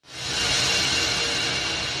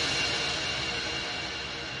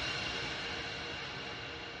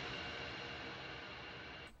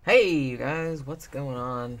Hey, you guys, what's going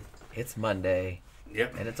on? It's Monday.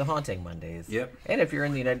 Yep. And it's a Haunting Mondays. Yep. And if you're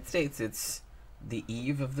in the United States, it's the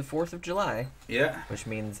eve of the 4th of July. Yeah. Which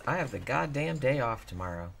means I have the goddamn day off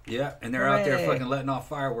tomorrow. Yeah, and they're out there fucking letting off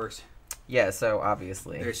fireworks. Yeah, so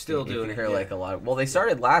obviously. They're still doing you it, hear yeah. like a lot of, well, they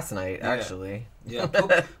started last night, actually. Yeah.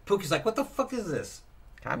 Pookie's like, what the fuck is this?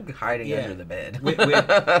 I'm hiding under the bed. when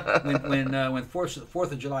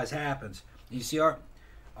 4th of July happens, you see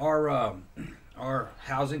our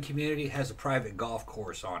housing community has a private golf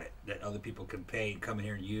course on it that other people can pay and come in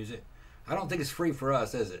here and use it. I don't think it's free for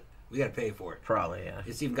us, is it? We got to pay for it. Probably, yeah.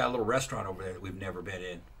 It's even got a little restaurant over there that we've never been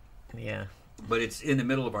in. Yeah. But it's in the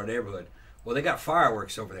middle of our neighborhood. Well, they got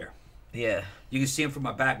fireworks over there. Yeah. You can see them from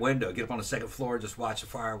my back window. Get up on the second floor and just watch the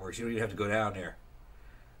fireworks. You don't even have to go down there.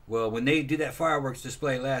 Well, when they did that fireworks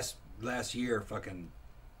display last year, fucking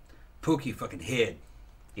Pookie fucking hid.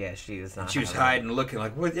 Yeah, she was not. She was hiding, looking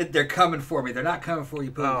like, they're coming for me. They're not coming for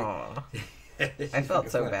you, Pookie. I felt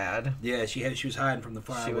so bad. Yeah, she was hiding from the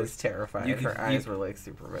fireworks. She was terrified. Her eyes were like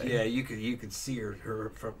super red. Yeah, you could see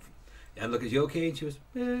her from. And look, is you okay? And she was,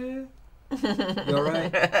 you all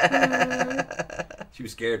right? She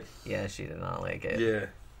was scared. Yeah, she did not like it.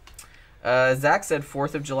 Yeah. Zach said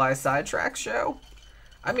 4th of July sidetrack show.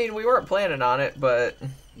 I mean, we weren't planning on it, but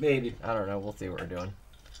maybe. I don't know. We'll see what we're doing.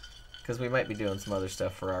 Because we might be doing some other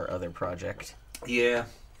stuff for our other project. Yeah.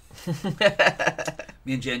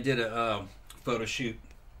 Me and Jen did a photo shoot.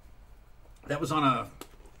 That was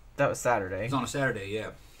Saturday. It was on a Saturday, yeah.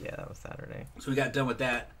 Yeah, that was Saturday. So we got done with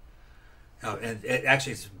that. And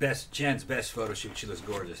actually, it's Jen's best photo shoot. She looks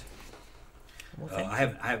gorgeous. Well,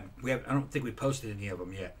 I don't think we posted any of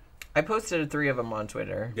them yet. I posted 3 of them on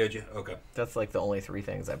Twitter. Did you? Okay. That's like the only 3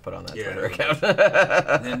 things I put on that Twitter account.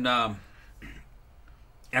 And then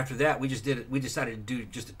after that, we decided to do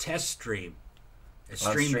just a test stream.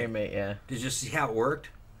 Streammate, yeah. To just see how it worked,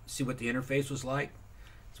 see what the interface was like.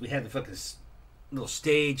 So we had the fucking little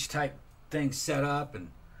stage type thing set up,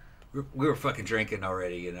 and we were fucking drinking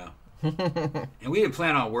already, you know. And we didn't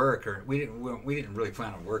plan on work, or we didn't really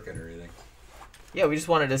plan on working or anything. Yeah, we just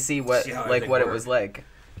wanted to see what it was like.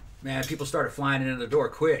 Man, people started flying in the door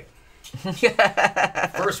quick.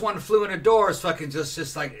 First one flew in the door is fucking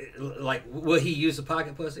just like, will he use a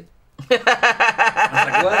pocket pussy? I was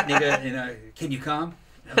like, what, nigga? Can you come?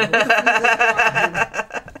 Like, what the fuck is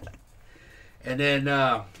this? And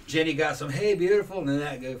then Jenny got some, hey, beautiful, and then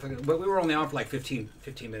that guy fucking. But we were only on for like 15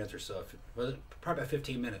 minutes or so. Was it probably about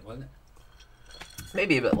 15 minutes, wasn't it?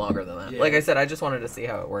 Maybe a bit longer than that. Yeah. Like I said, I just wanted to see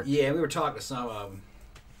how it worked. Yeah, we were talking to some of them.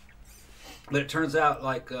 But it turns out,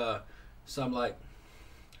 some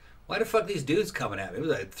why the fuck these dudes coming at me? It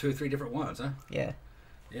was like 2 or 3 different ones, huh? Yeah.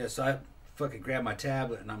 Yeah, so I fucking grabbed my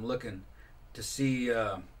tablet and I'm looking to see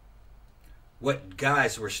what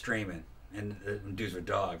guys were streaming. And dudes were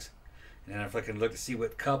dogs. And then I fucking looked to see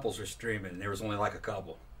what couples were streaming. And there was only like a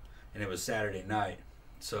couple. And it was Saturday night.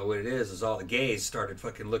 So what it is all the gays started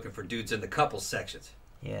fucking looking for dudes in the couples sections.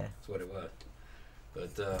 Yeah. That's what it was.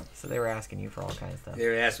 But so they were asking you for all kinds of stuff. they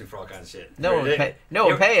were asking for all kinds of shit. No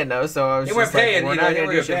one paying though, so I was they just weren't paying, we're not going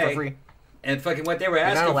to do shit for free. And fucking what they were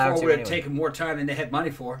asking for would have taken more time than they had money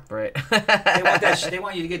for. Right. They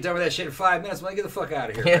want you to get done with that shit in 5 minutes. Well, get the fuck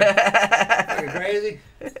out of here. Fucking crazy.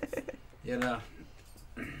 You know.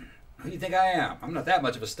 Who do you think I am? I'm not that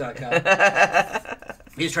much of a stunt guy.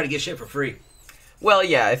 He's just trying to get shit for free. Well,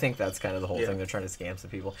 yeah, I think that's kind of the whole thing. They're trying to scam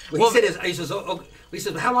some people. Well, he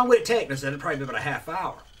says, how long would it take? And I said, it'd probably be about a half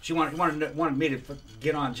hour. She wanted me to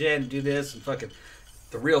get on Jen and do this and fucking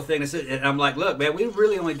the real thing. And I'm like, look, man, we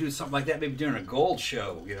really only do something like that maybe during a gold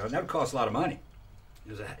show. You know, and that would cost a lot of money.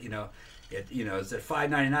 It was it's at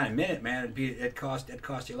 $5.99 a minute, man. It'd cost you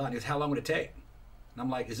a lot. And he goes, how long would it take? And I'm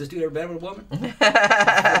like, has this dude ever been with a woman?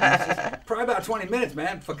 Probably about 20 minutes,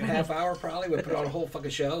 man. Fucking half hour probably. We'd put on a whole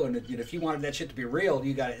fucking show. And if you wanted that shit to be real,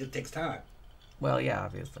 it takes time. Well, yeah,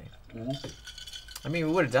 obviously. Mm-hmm. I mean,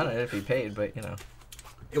 we would have done it if he paid, but, you know.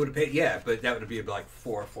 It would have paid, yeah, but that would be like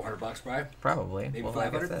 $400 probably. Probably. Maybe well,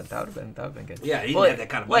 500. Like I said, that would have been good. Yeah, he didn't have that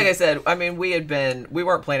kind of money. Like I said, I mean, we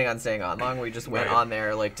weren't planning on staying on long. We just went on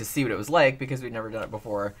there to see what it was like because we'd never done it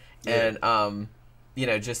before, and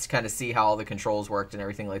just kind of see how all the controls worked and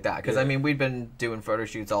everything like that. Because I mean, we'd been doing photo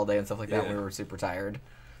shoots all day and stuff like that. And we were super tired,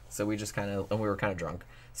 so we just and we were kind of drunk,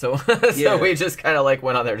 so we just kind of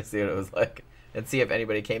went on there to see what it was like and see if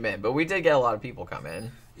anybody came in. But we did get a lot of people come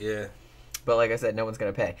in. Yeah. But like I said, no one's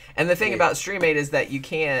going to pay. And the thing about Stream8 is that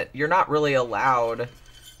you're not really allowed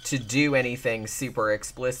to do anything super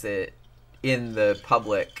explicit in the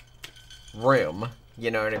public room. You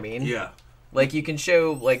know what I mean? Yeah. Like, you can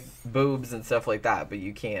show, like, boobs and stuff like that, but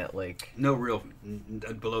you can't, like... No real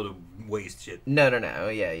below the waist shit. No.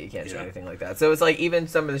 Yeah, you can't show anything like that. So it's like, even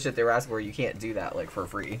some of the shit they were asking for, you can't do that, like, for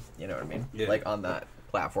free. You know what I mean? Yeah. Like, on that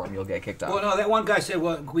platform, you'll get kicked off. Well, no, that one guy said,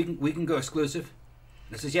 well, we can go exclusive.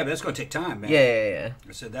 I says, yeah, but that's going to take time, man. Yeah.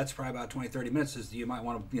 I said, that's probably about 20, 30 minutes. Says, you might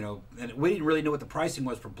want to, you know... And we didn't really know what the pricing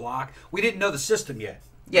was for block. We didn't know the system yet.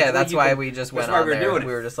 Yeah, that's why we just went on there. We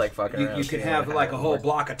were just like fucking around. You could have like a whole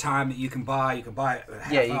block of time that you can buy. You can buy a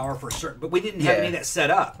half hour for a certain. But we didn't have any of that set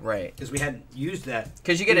up. Right. Because we hadn't used that.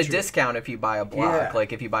 Because you get a discount if you buy a block. Yeah.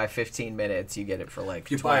 Like if you buy 15 minutes, you get it for like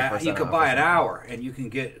 20%. You could buy an hour, and you can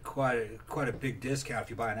get quite a big discount if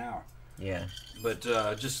you buy an hour. Yeah. But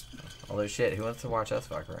just... Although shit, who wants to watch us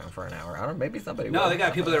fuck around for an hour? I don't know, maybe somebody No, they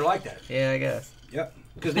got people that are like that. Yeah, I guess. Yep.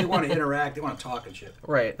 Because they want to interact, they want to talk and shit.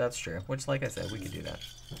 Right, that's true. Which, like I said, we could do that.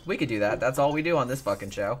 We could do that. That's all we do on this fucking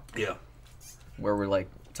show. Yeah. Where we're, like,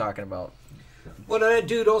 talking about... Well, that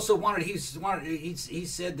dude also wanted... He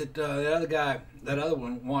said that that other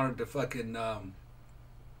one wanted to fucking...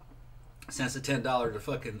 sends the $10 to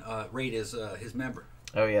fucking rate his member.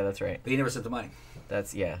 Oh, yeah, that's right. But he never sent the money.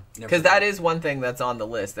 That's, yeah. Because that is one thing that's on the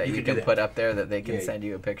list that you can put up there, that they can send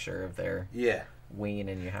you a picture of their ween,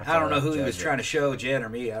 and you have to... I don't know who he was trying to show, Jen or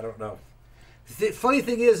me. I don't know. The funny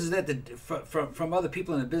thing is that from other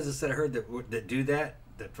people in the business that I heard that do that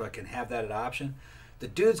fucking have that at option, the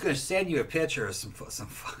dude's going to send you a picture of some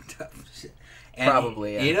fucked up shit. And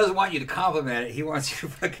probably, he doesn't want you to compliment it. He wants you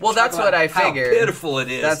to fucking well, that's what I figured. How pitiful it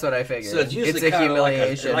is. That's what I figured. So it's usually a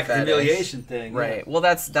humiliation, like a humiliation thing, right? Yeah. Well,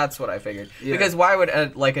 that's what I figured. Yeah. Because why would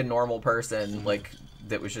a normal person like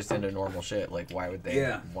that was just into normal shit, like why would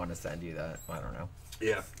they want to send you that? I don't know.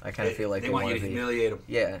 Yeah, I kind of feel like they want you to humiliate them.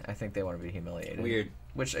 Yeah, I think they want to be humiliated. Weird.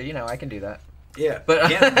 Which I can do that. Yeah, but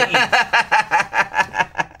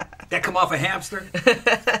that come off a hamster.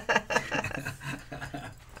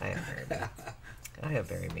 I am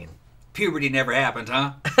very mean. Puberty never happened,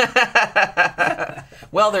 huh?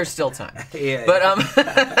 Well, there's still time. Yeah. But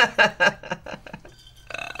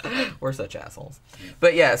we're such assholes.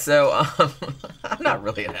 But yeah, so I'm not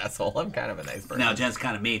really an asshole. I'm kind of a nice person. No, Jen's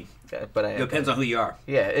kind of mean. Okay, but it depends on who you are.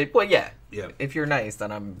 Yeah. Yeah. If you're nice,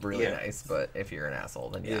 then I'm really nice. But if you're an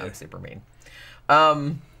asshole, then I'm super mean.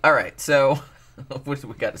 All right. So we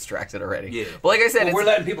got distracted already. Yeah. Well, like I said, we're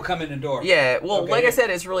letting people come in the door. Yeah. Well, like I said,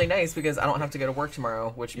 it's really nice because I don't have to go to work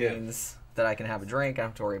tomorrow, which means that I can have a drink. I don't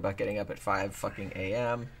have to worry about getting up at 5 fucking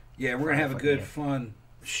a.m. Yeah, we're gonna have a good, fun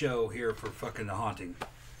show here for fucking the haunting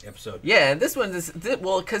episode. Yeah, and this one is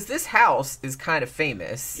because this house is kind of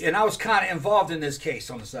famous. Yeah, and I was kind of involved in this case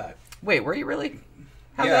on the side. Wait, were you really?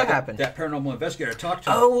 How did that happen? That paranormal investigator I talked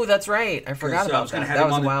to him. Oh, that's right. I forgot about that. That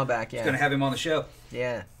was a while back. Yeah, I was gonna have him on the show.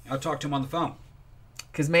 Yeah, I'll talk to him on the phone.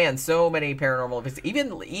 Because man, so many paranormal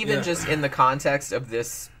even just in the context of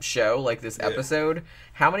this show, like this episode,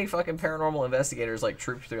 how many fucking paranormal investigators like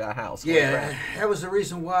trooped through that house? Yeah, that was the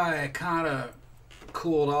reason why I kind of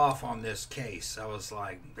cooled off on this case. I was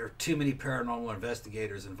like, there are too many paranormal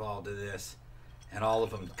investigators involved in this, and all of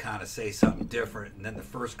them kind of say something different. And then the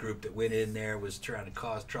first group that went in there was trying to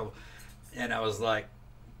cause trouble, and I was like,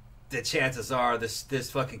 the chances are this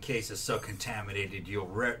fucking case is so contaminated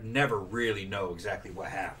you'll never really know exactly what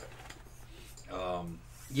happened.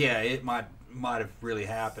 Yeah, it might have really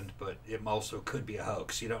happened, but it also could be a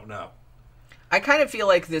hoax. You don't know. I kind of feel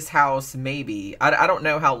like this house, maybe, I don't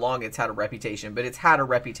know how long it's had a reputation, but it's had a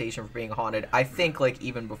reputation for being haunted. I think like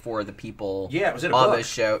even before the people was in a on book. this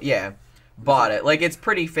show, bought it. Like it's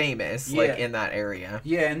pretty famous, like in that area.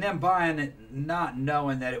 Yeah, and them buying it, not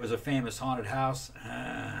knowing that it was a famous haunted house,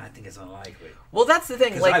 I think it's unlikely. Well, that's the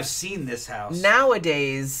thing. Like I've seen this house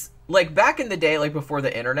nowadays. Like back in the day, like before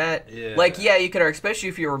the internet, you could, especially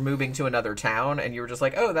if you were moving to another town and you were just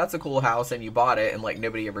like, oh, that's a cool house, and you bought it, and like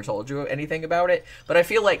nobody ever told you anything about it. But I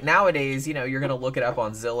feel like nowadays, you're gonna look it up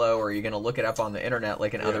on Zillow or you're gonna look it up on the internet,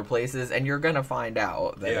 like in other places, and you're gonna find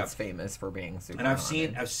out that it's famous for being super. And I've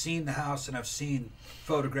haunted. seen the house, and I've seen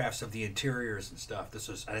photographs of the interiors and stuff.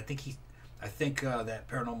 I think that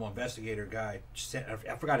paranormal investigator guy,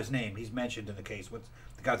 I forgot his name. He's mentioned in the case. What's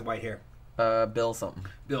the guy with the white hair? Bill something.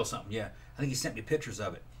 Yeah. I think he sent me pictures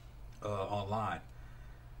of it online.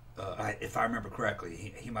 If I remember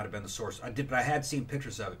correctly, he might have been the source. But I had seen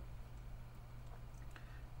pictures of it.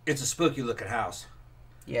 It's a spooky looking house.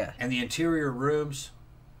 Yeah. And the interior rooms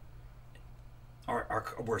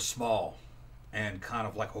were small and kind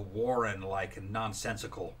of like a warren, like and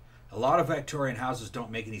nonsensical. A lot of Victorian houses don't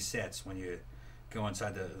make any sense when you go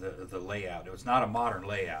inside the layout. It's not a modern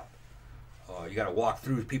layout. You got to walk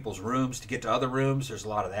through people's rooms to get to other rooms. There's a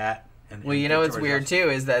lot of that. Well, you know what's weird too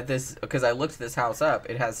is that because I looked this house up,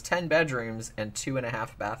 it has 10 bedrooms and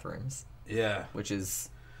 2.5 bathrooms. Yeah. Which is...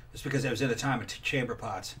 It's because it was in the time of chamber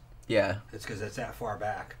pots. Yeah. It's because it's that far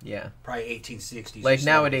back. Yeah. Probably 1860s. Like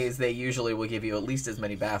nowadays, they usually will give you at least as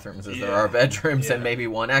many bathrooms as there are bedrooms and maybe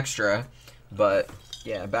one extra. But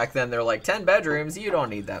yeah, back then they're like 10 bedrooms. You don't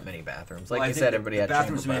need that many bathrooms. Like you said, everybody had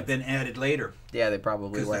bathrooms chamber may have been added later. Yeah, they probably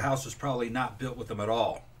were. Because the house was probably not built with them at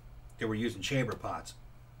all. They were using chamber pots.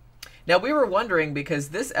 Now, we were wondering, because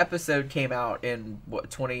this episode came out in,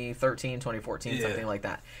 2013, 2014, something like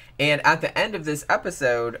that. And at the end of this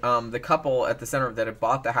episode, the couple at the center that had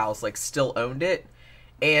bought the house, like, still owned it.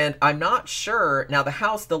 And I'm not sure. Now,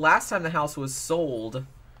 the last time the house was sold,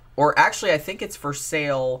 or actually, I think it's for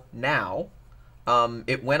sale now.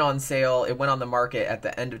 It went on sale, it went on the market at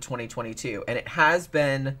the end of 2022. And it has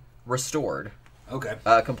been restored. Okay.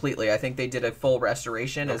 Completely. I think they did a full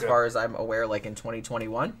restoration, as far as I'm aware, like in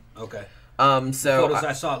 2021. Okay. So the photos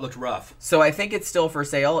I saw, it looked rough. So I think it's still for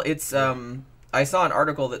sale. It's I saw an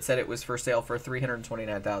article that said it was for sale for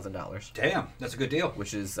 $329,000. Damn, that's a good deal.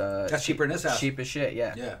 Which is that's cheaper than this house. Cheap as shit,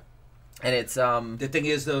 yeah. Yeah. And it's the thing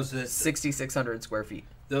is, those 6,600 square feet.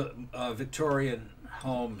 The Victorian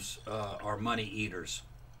homes are money eaters.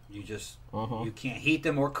 You just you can't heat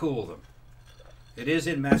them or cool them. It is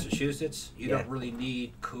in Massachusetts. You don't really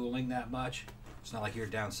need cooling that much. It's not like you're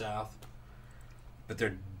down south. But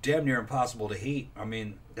they're damn near impossible to heat. I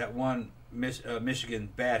mean, that one Michigan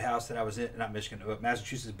bad house that I was in, not Michigan, but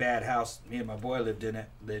Massachusetts bad house, me and my boy lived in it.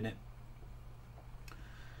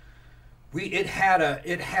 It had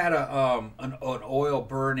an oil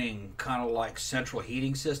burning kind of like central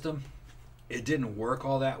heating system. It didn't work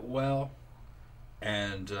all that well.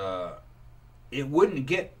 And it wouldn't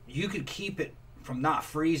get, you could keep it from not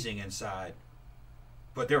freezing inside,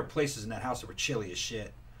 but there were places in that house that were chilly as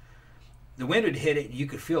shit. The wind would hit it, and you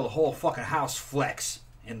could feel the whole fucking house flex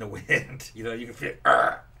in the wind. You know, you could feel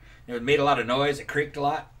it made a lot of noise. It creaked a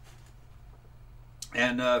lot.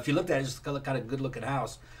 And if you looked at it, it's just kind of good looking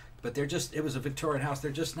house, but it was a Victorian house. They're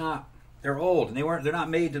just not. They're old, and they're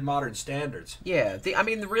not made to modern standards. Yeah,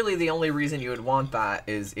 really the only reason you would want that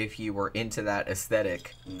is if you were into that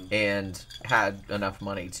aesthetic and had enough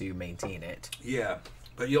money to maintain it. Yeah,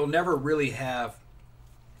 but you'll never really have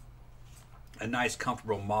a nice,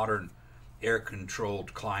 comfortable, modern,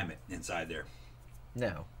 air-controlled climate inside there.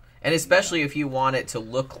 No. And especially if you want it to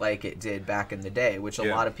look like it did back in the day, which a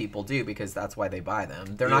lot of people do because that's why they buy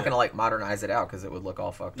them. They're not going to like modernize it out because it would look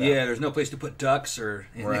all fucked up. Yeah, there's no place to put ducts or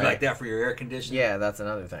anything like that for your air conditioning. Yeah, that's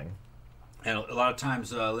another thing. And a lot of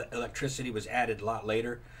times electricity was added a lot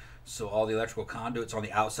later, so all the electrical conduits on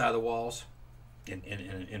the outside of the walls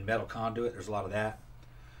in metal conduit, there's a lot of that.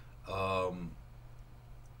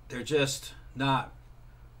 They're just not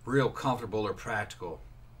real comfortable or practical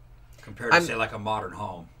compared to, say, like a modern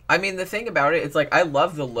home. I mean, the thing about it, it's like, I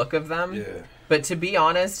love the look of them. Yeah. But to be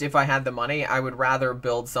honest, if I had the money, I would rather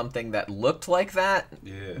build something that looked like that,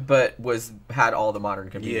 but had all the modern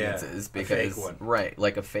conveniences. Because, a fake one. Right,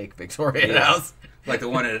 like a fake Victorian house. Like the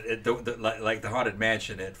one at like the Haunted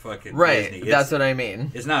Mansion at fucking Disney. That's what I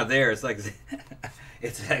mean. It's not there. It's like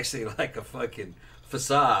it's actually like a fucking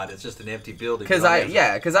facade. It's just an empty building. Because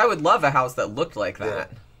I would love a house that looked like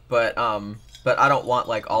that. But I don't want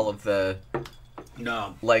like all of the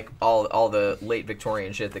all the late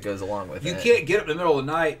Victorian shit that goes along with it. You can't get up in the middle of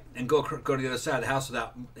the night and go to the other side of the house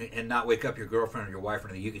and not wake up your girlfriend or your wife or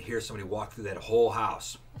anything. You could hear somebody walk through that whole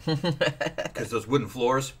house because those wooden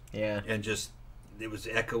floors. Yeah. And just it was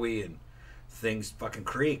echoey and things fucking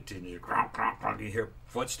creaked and you hear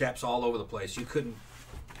footsteps all over the place.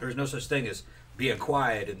 There's no such thing as being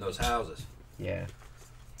quiet in those houses. Yeah.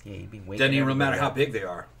 Yeah, you'd be waking Doesn't even matter how big they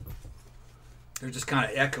are. They're just kind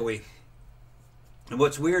of echoey. And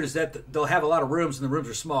what's weird is that they'll have a lot of rooms, and the rooms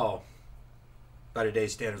are small by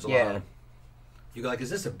today's standards. A lot of them. You go like, is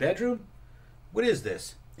this a bedroom? What is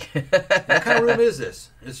this? What kind of room is this?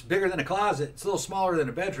 It's bigger than a closet. It's a little smaller than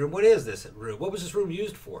a bedroom. What is this room? What was this room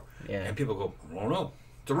used for? Yeah. And people go, I don't know.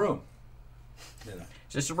 It's a room. You know.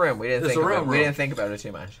 Just a room. We didn't think about it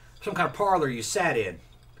too much. Some kind of parlor you sat in.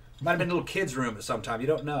 Might have been a little kid's room at some time. You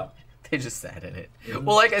don't know. They just sat in it.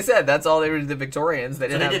 Well, like I said, that's all they were. The Victorians. They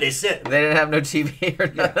sit. They didn't have no TV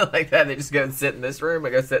or nothing like that. They just go and sit in this room. I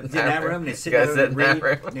go sit in that room. They sit in that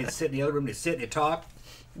room. They sit in the other room. They sit and they talk.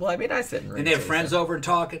 Well, I mean, I sit in rooms. And they have friends over and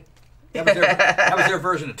talking. That was their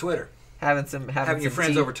version of Twitter. Having your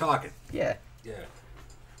friends over talking. Yeah. Yeah.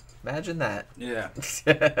 Imagine that. Yeah.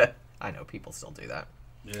 I know people still do that.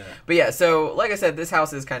 Yeah. But yeah, so like I said, this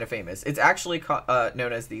house is kind of famous. It's actually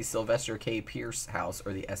known as the Sylvester K. Pierce House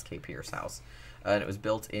or the S.K. Pierce House. And it was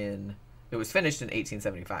finished in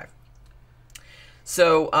 1875.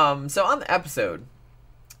 So on the episode,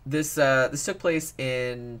 this took place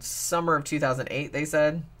in summer of 2008, they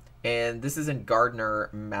said, and this is in Gardner,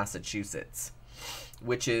 Massachusetts,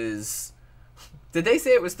 which is... Did they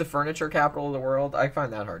say it was the furniture capital of the world? I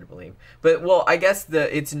find that hard to believe. But, well, I guess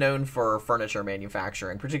it's known for furniture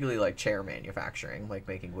manufacturing, particularly, like, chair manufacturing, like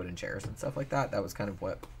making wooden chairs and stuff like that. That was kind of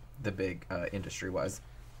what the big industry was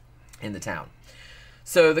in the town.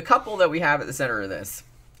 So the couple that we have at the center of this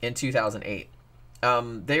in 2008,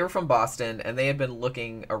 they were from Boston, and they had been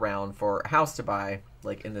looking around for a house to buy,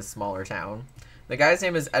 like, in this smaller town. The guy's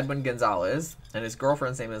name is Edwin Gonzalez, and his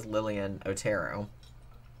girlfriend's name is Lillian Otero.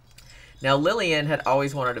 Now, Lillian had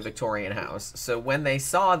always wanted a Victorian house, so when they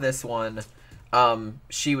saw this one,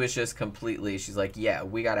 she was just completely, she's like, yeah,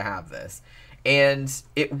 we gotta have this. And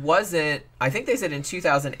it wasn't, I think they said in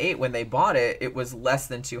 2008 when they bought it, it was less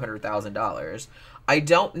than $200,000. I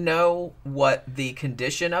don't know what the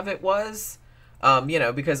condition of it was,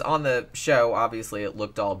 because on the show, obviously, it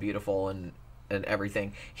looked all beautiful and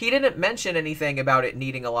everything. He didn't mention anything about it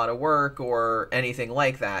needing a lot of work or anything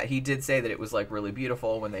like that. He did say that it was, like, really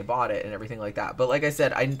beautiful when they bought it and everything like that. But like I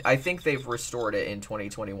said, I think they've restored it in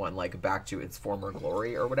 2021, like, back to its former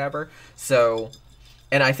glory or whatever. So,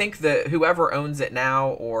 and I think that whoever owns it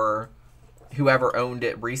now or whoever owned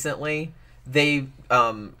it recently, they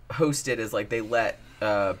host it as, like, they let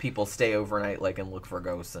people stay overnight, like, and look for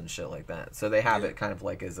ghosts and shit like that. So they have it kind of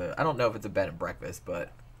like as a, I don't know if it's a bed and breakfast,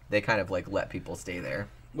 but they kind of, like, let people stay there.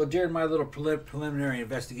 Well, during my little preliminary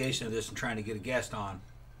investigation of this and trying to get a guest on,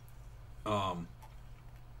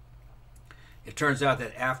 it turns out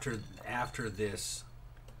that after this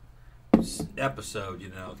episode,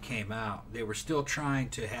 came out, they were still trying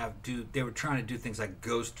to do things like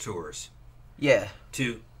ghost tours. Yeah.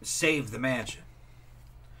 To save the mansion.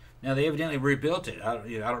 Now, they evidently rebuilt it. I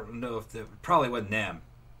don't know if probably wasn't them.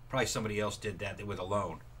 Probably somebody else did that with a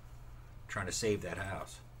loan, trying to save that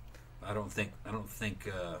house. I don't think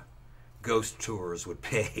ghost tours would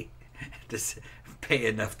pay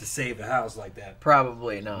enough to save a house like that.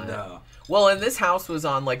 Probably not. No. Well, and this house was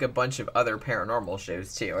on, like, a bunch of other paranormal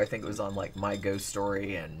shows too. I think it was on, like, My Ghost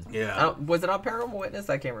Story and was it on Paranormal Witness?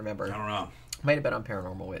 I can't remember. I don't know. Might have been on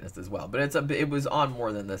Paranormal Witness as well, but it was on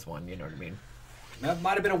more than this one. You know what I mean? That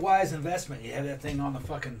might have been a wise investment. You had that thing on the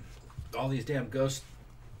all these damn ghost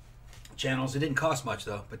channels. It didn't cost much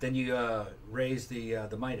though, but then you raise the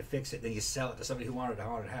money to fix it, then you sell it to somebody who wanted a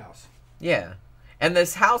haunted house. Yeah, and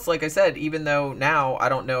this house, like I said, even though now I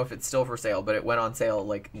don't know if it's still for sale, but it went on sale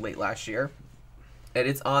like late last year, and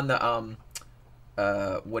it's on the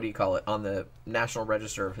what do you call it? On the National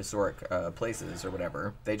Register of Historic Places or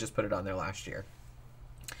whatever. They just put it on there last year.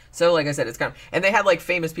 So, like I said, it's kind of... And they had, like,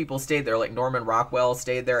 famous people stayed there. Like, Norman Rockwell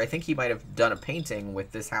stayed there. I think he might have done a painting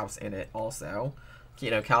with this house in it also.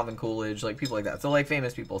 Calvin Coolidge, like, people like that. So, like,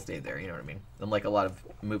 famous people stayed there, you know what I mean? And, like, a lot of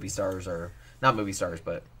movie stars or... Not movie stars,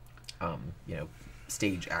 but,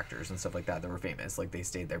 stage actors and stuff like that were famous. Like, they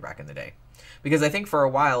stayed there back in the day. Because I think for a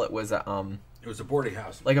while it was a... It was a boarding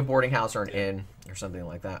house. Like a boarding house or an inn or something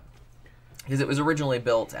like that. Because it was originally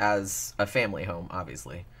built as a family home,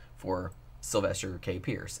 obviously, for Sylvester K.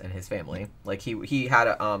 Pierce and his family. Like he had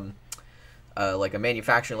a like a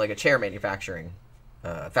manufacturing, like a chair manufacturing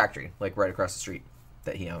factory, like right across the street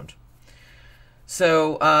that he owned.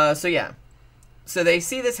 So yeah. So they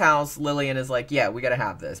see this house. Lillian is like, yeah, we got to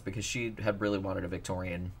have this because she had really wanted a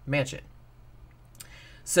Victorian mansion.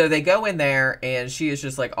 So they go in there, and she is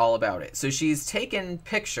just, like, all about it. So she's taken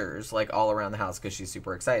pictures, like, all around the house because she's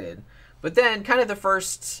super excited. But then kind of the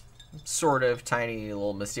first sort of tiny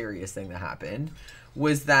little mysterious thing that happened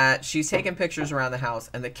was that she's taking pictures around the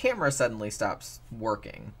house, and the camera suddenly stops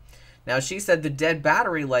working. Now, she said the dead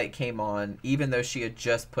battery light came on even though she had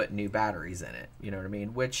just put new batteries in it. You know what I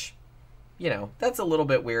mean? Which, that's a little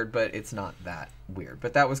bit weird, but it's not that weird.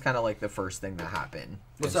 But that was kind of, like, the first thing that happened.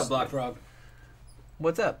 What's up, Black Frog?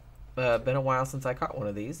 What's up? Been a while since I caught one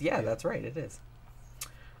of these. Yeah, that's right. It is.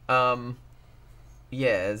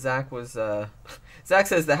 Yeah, Zach was... Zach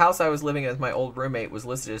says, the house I was living in with my old roommate was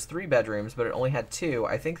listed as 3 bedrooms, but it only had 2.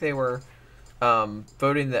 I think they were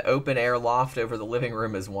voting the open-air loft over the living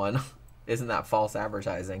room as 1. Isn't that false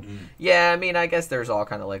advertising? Mm. Yeah, I mean, I guess there's all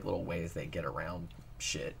kind of, like, little ways they get around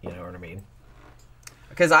shit. You know what I mean?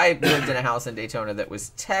 Because I lived in a house in Daytona that was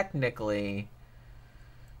technically...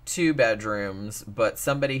 2 bedrooms, but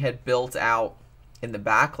somebody had built out in the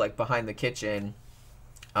back, like behind the kitchen.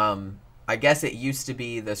 I guess it used to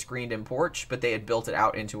be the screened-in porch, but they had built it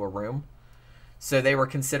out into a room. So they were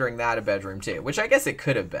considering that a bedroom too, which I guess it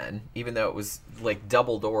could have been, even though it was like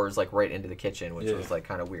double doors, like right into the kitchen, which was like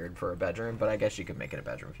kind of weird for a bedroom. But I guess you could make it a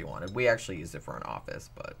bedroom if you wanted. We actually used it for an office,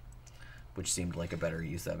 but which seemed like a better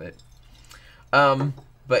use of it.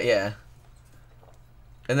 But yeah.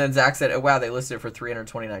 And then Zach said, oh, wow, they listed it for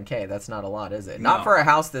 $329K. That's not a lot, is it? No. Not for a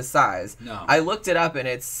house this size. No. I looked it up, and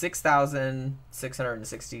it's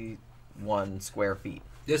 6,661 square feet.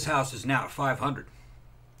 This house is now at 500.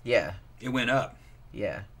 Yeah. It went up.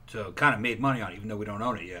 Yeah. So kind of made money on it, even though we don't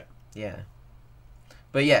own it yet. Yeah.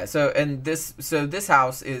 But yeah, so this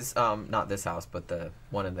house is, not this house, but the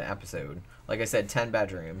one in the episode. Like I said, 10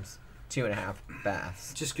 bedrooms, 2.5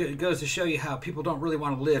 baths. Just it goes to show you how people don't really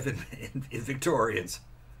want to live in Victorians.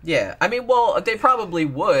 Yeah, I mean, well, they probably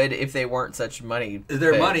would if they weren't such money.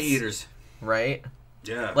 They're pits, money eaters, right?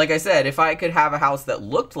 Yeah. Like I said, if I could have a house that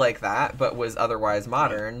looked like that but was otherwise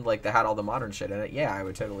modern, like that had all the modern shit in it, yeah, I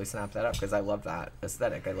would totally snap that up because I love that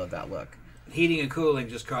aesthetic. I love that look. Heating and cooling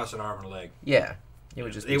just costs an arm and a leg. Yeah, it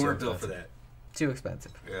would just they be weren't built for that. Too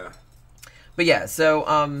expensive. Yeah. But yeah,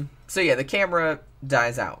 so yeah, the camera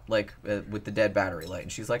dies out like with the dead battery light,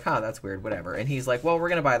 and she's like, "Huh, that's weird, whatever." And he's like, "Well, we're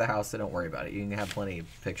gonna buy the house, so don't worry about it. You can have plenty of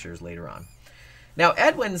pictures later on." Now,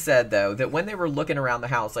 Edwin said though that when they were looking around the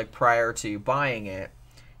house, like prior to buying it,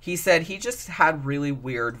 he said he just had really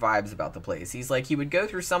weird vibes about the place. He's like, he would go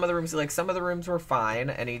through some of the rooms, like some of the rooms were fine,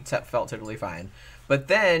 and he felt totally fine. But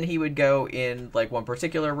then he would go in like one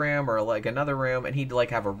particular room or like another room, and he'd like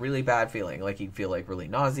have a really bad feeling, like he'd feel like really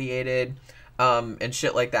nauseated. And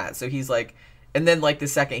shit like that. So he's like, and then like the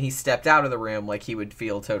second he stepped out of the room, like he would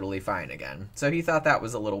feel totally fine again. So he thought that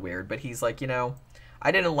was a little weird, but he's like,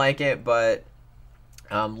 I didn't like it, but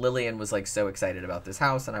Lillian was like so excited about this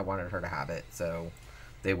house and I wanted her to have it. So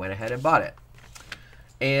they went ahead and bought it.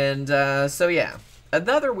 And so yeah,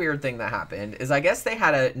 another weird thing that happened is I guess they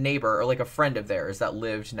had a neighbor or like a friend of theirs that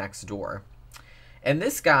lived next door. And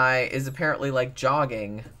this guy is apparently like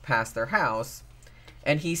jogging past their house.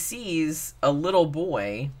 And he sees a little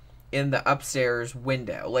boy in the upstairs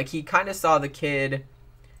window. Like, he kind of saw the kid...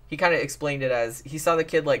 He kind of explained it as... He saw the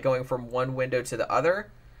kid, like, going from one window to the other.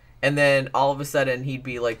 And then, all of a sudden, he'd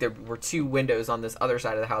be, like... There were two windows on this other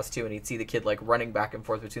side of the house, too. And he'd see the kid, like, running back and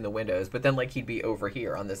forth between the windows. But then, like, he'd be over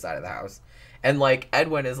here on this side of the house. And, like,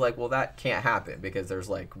 Edwin is like, well, that can't happen. Because there's,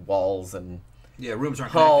 like, walls and... Yeah, rooms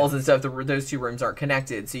aren't halls connected. And stuff. Those two rooms aren't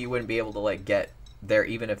connected. So you wouldn't be able to, like, get... there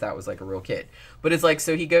even if that was like a real kid. But it's like,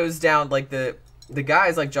 so he goes down, like the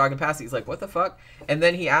guy's like jogging past, he's like, what the fuck? And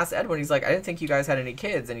then he asks Edwin, he's like, I didn't think you guys had any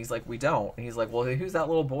kids. And he's like, we don't. And he's like, well, who's that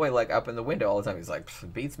little boy like up in the window all the time? He's like,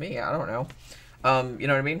 beats me, I don't know. You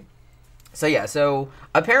know what I mean? So yeah, so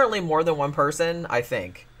apparently more than one person, I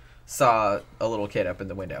think, saw a little kid up in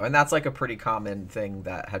the window. And that's like a pretty common thing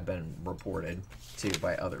that had been reported too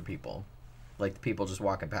by other people, like people just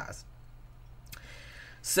walking past.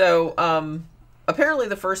 So apparently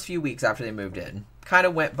the first few weeks after they moved in kind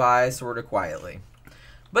of went by sort of quietly.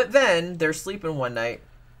 But then they're sleeping one night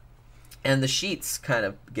and the sheets kind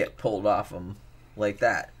of get pulled off them like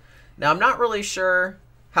that. Now, I'm not really sure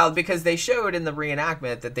how, because they showed in the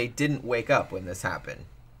reenactment that they didn't wake up when this happened.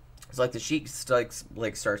 It's like the sheets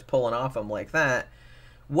like starts pulling off them like that.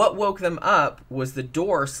 What woke them up was the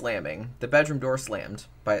door slamming. The bedroom door slammed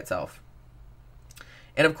by itself.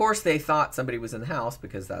 And of course they thought somebody was in the house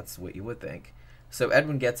because that's what you would think. So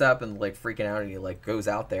Edwin gets up and like freaking out and he like goes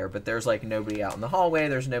out there, but there's like nobody out in the hallway.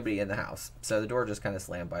 There's nobody in the house. So the door just kind of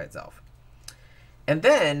slammed by itself. And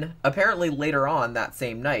then apparently later on that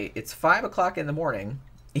same night, it's 5 o'clock in the morning,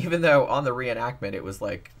 even though on the reenactment it was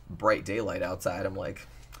like bright daylight outside. I'm like,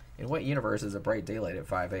 in what universe is it bright daylight at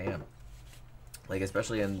 5 a.m.? Like,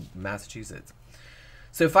 especially in Massachusetts.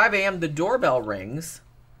 So 5 a.m. the doorbell rings.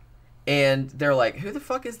 And they're like, who the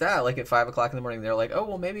fuck is that? Like at 5 o'clock in the morning, they're like, oh,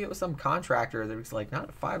 well, maybe it was some contractor. They're like, not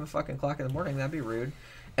at 5 fucking o'clock in the morning. That'd be rude.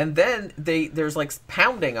 And then there's like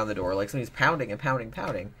pounding on the door. Like somebody's pounding and pounding,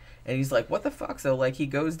 pounding. And he's like, what the fuck? So like he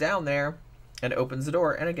goes down there and opens the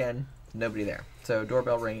door. And again, nobody there. So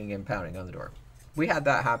doorbell ringing and pounding on the door. We had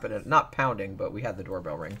that happen. Not pounding, but we had the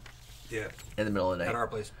doorbell ring. Yeah. In the middle of the night. At our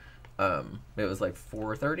place. It was like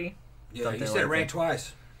 4:30. Yeah, you said it rang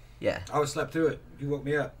twice. Yeah. I was slept through it. You woke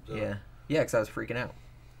me up. So. Yeah. Yeah, because I was freaking out.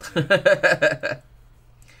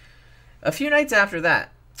 A few nights after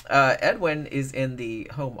that, Edwin is in the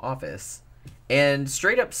home office and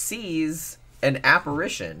straight up sees an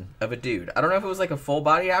apparition of a dude. I don't know if it was like a full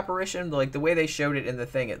body apparition, but like the way they showed it in the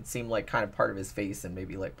thing, it seemed like kind of part of his face and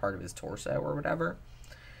maybe like part of his torso or whatever.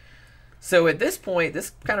 So at this point,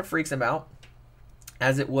 this kind of freaks him out,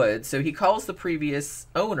 as it would. So he calls the previous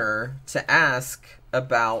owner to ask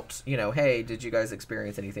about, hey, did you guys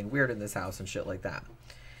experience anything weird in this house and shit like that?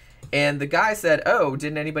 And the guy said, "Oh,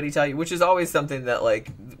 didn't anybody tell you?" Which is always something that, like,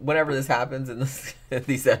 whenever this happens in, in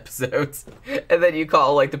these episodes, and then you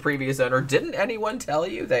call, like, the previous owner, "Didn't anyone tell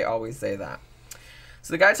you?" They always say that.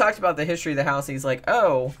 So the guy talked about the history of the house. He's like,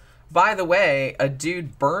 "Oh, by the way, a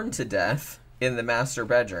dude burned to death in the master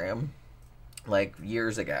bedroom, like,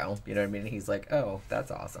 years ago." You know what I mean? He's like, "Oh, that's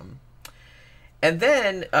awesome." And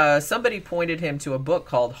then somebody pointed him to a book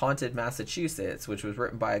called Haunted Massachusetts, which was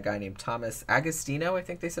written by a guy named Thomas Agostino, I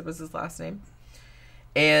think they said was his last name.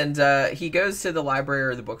 And he goes to the library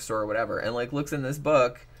or the bookstore or whatever and, like, looks in this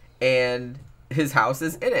book, and his house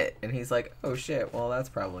is in it. And he's like, "Oh, shit, well, that's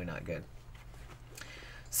probably not good."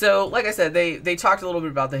 So, like I said, they talked a little bit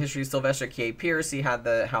about the history of Sylvester K. Pierce. He had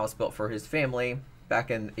the house built for his family back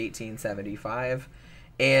in 1875.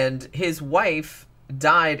 And his wife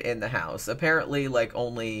died in the house, apparently, like,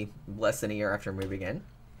 only less than a year after moving in.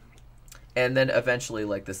 And then eventually,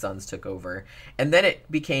 like, the sons took over. And then it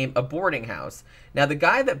became a boarding house. Now, the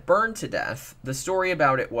guy that burned to death, the story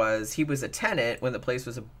about it was he was a tenant when the place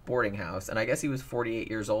was a boarding house. And I guess he was 48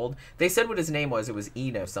 years old. They said what his name was. It was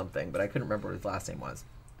E04 something, but I couldn't remember what his last name was.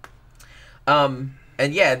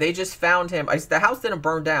 And yeah, they just found him. The house didn't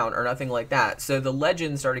burn down or nothing like that. So the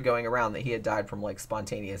legend started going around that he had died from, like,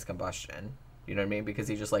 spontaneous combustion. You know what I mean? Because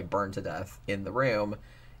he just, like, burned to death in the room.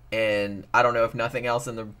 And I don't know if nothing else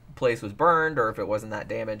in the place was burned or if it wasn't that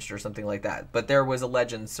damaged or something like that. But there was a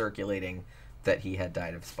legend circulating that he had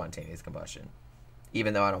died of spontaneous combustion.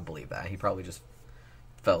 Even though I don't believe that. He probably just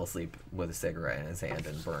fell asleep with a cigarette in his hand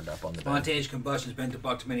and burned up on the bed. Spontaneous combustion's been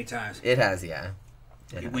debunked many times. It has, yeah.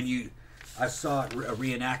 I saw a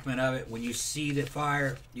reenactment of it. When you see the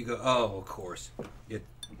fire, you go, "Oh, of course." If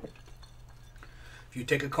you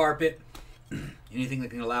take a carpet, anything that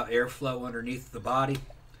can allow airflow underneath the body,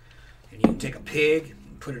 and you can take a pig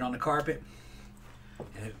and put it on the carpet,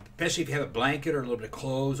 and especially if you have a blanket or a little bit of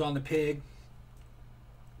clothes on the pig,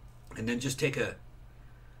 and then just take a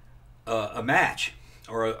match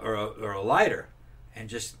or a lighter and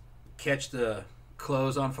just catch the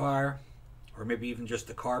clothes on fire, or maybe even just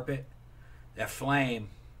the carpet, that flame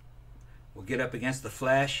will get up against the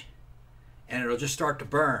flesh and it'll just start to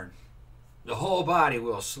burn. The whole body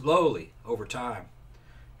will slowly over time.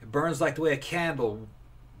 It burns like the way a candle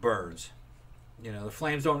burns. You know, the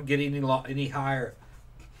flames don't get any higher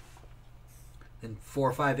than 4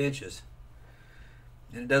 or 5 inches.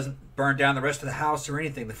 And it doesn't burn down the rest of the house or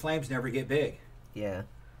anything. The flames never get big. Yeah.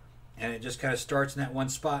 And it just kind of starts in that one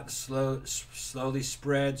spot and slowly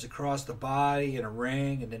spreads across the body in a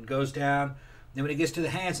ring and then goes down. Then when it gets to the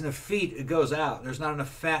hands and the feet, it goes out. There's not enough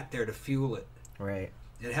fat there to fuel it. Right.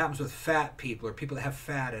 It happens with fat people, or people that have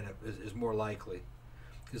fat in it is more likely.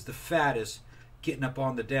 Because the fat is getting up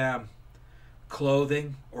on the damn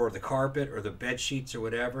clothing or the carpet or the bed sheets or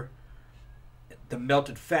whatever. The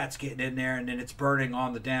melted fat's getting in there and then it's burning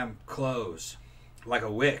on the damn clothes like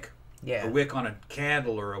a wick. Yeah. A wick on a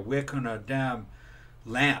candle or a wick on a damn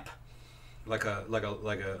lamp. Like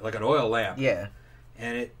an oil lamp. Yeah.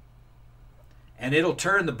 And it'll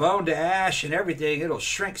turn the bone to ash and everything. It'll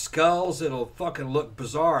shrink skulls. It'll fucking look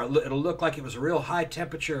bizarre. It'll look like it was a real high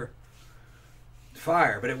temperature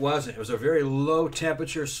fire, but it wasn't. It was a very low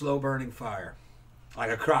temperature, slow burning fire. Like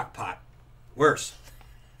a crock pot. Worse.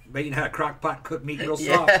 Maybe you had a crock pot cook meat real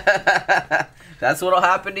soft. Yeah. That's what'll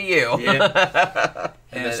happen to you. Yeah.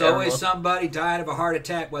 And it's always somebody dying of a heart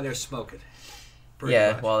attack while they're smoking.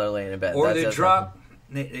 Yeah, much. While they're laying in bed. Or they're drunk.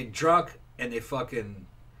 They drunk and they fucking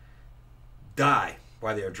die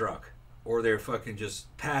while they're drunk, or they're fucking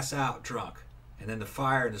just pass out drunk, and then the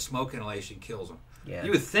fire and the smoke inhalation kills them. Yeah.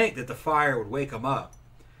 You would think that the fire would wake them up,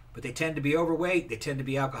 but they tend to be overweight. They tend to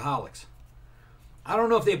be alcoholics. I don't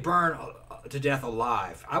know if they burn to death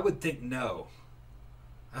alive. I would think no.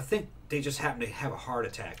 I think they just happen to have a heart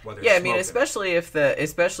attack while they're smoking. I mean, especially if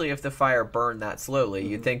the fire burned that slowly,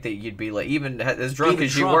 you'd think that you'd be like, even as drunk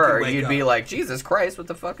as you were, you'd be like, Jesus Christ, what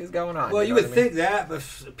the fuck is going on? Well, you would think that,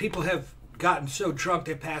 but people have gotten so drunk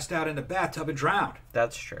they passed out in the bathtub and drowned.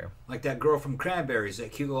 That's true. Like that girl from Cranberries,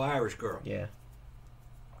 that cute little Irish girl. Yeah.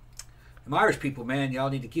 Them Irish people, man, y'all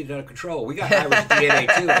need to keep it under control. We got Irish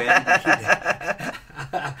DNA too, man.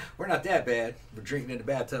 We're not that bad. We're drinking in the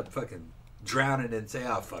bathtub, fucking drowning, and say,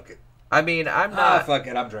 "Oh, fuck it." I mean, I'm not. Oh, fuck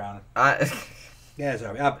it, I'm drowning. Yeah,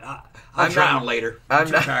 sorry. I'll I'm drown later. I'm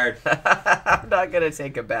too tired. I'm not gonna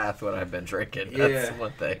take a bath when I've been drinking. That's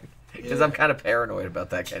one thing. Because I'm kind of paranoid about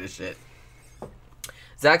that kind of shit.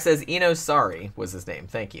 Zach says Eno Sorry was his name.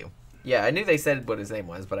 Thank you. Yeah, I knew they said what his name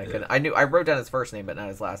was, but I couldn't. I wrote down his first name, but not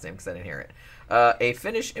his last name because I didn't hear it. A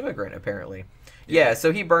Finnish immigrant, apparently. Yeah,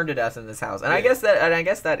 so he burned to death in this house, and I guess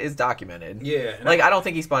that is documented. Yeah, like I don't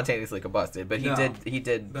think he spontaneously combusted, but No. he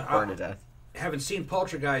did burn to death. Having seen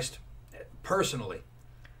Poltergeist personally,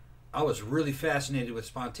 I was really fascinated with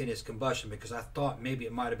spontaneous combustion because I thought maybe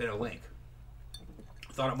it might have been a link.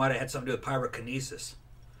 I thought it might have had something to do with pyrokinesis,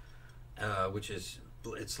 which is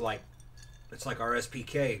it's like our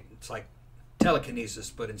SPK. It's like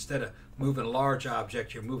telekinesis, but instead of moving a large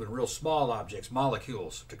object, you're moving real small objects,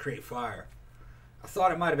 molecules, to create fire. I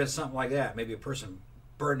thought it might have been something like that. Maybe a person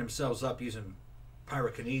burned themselves up using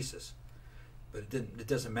pyrokinesis, but it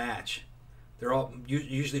doesn't match. They're all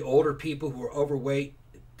usually older people who are overweight.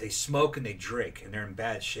 They smoke and they drink, and they're in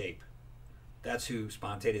bad shape. That's who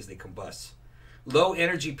spontaneously combusts. Low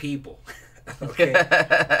energy people. Okay,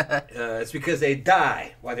 it's because they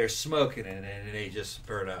die while they're smoking and they just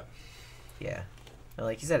burn up. Yeah,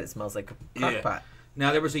 like you said, it smells like a crock pot.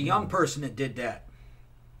 Now there was a young person that did that.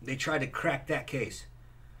 They tried to crack that case.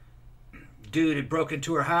 Dude had broke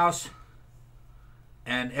into her house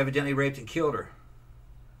and evidently raped and killed her.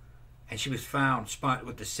 And she was found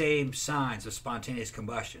with the same signs of spontaneous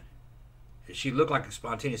combustion. She looked like a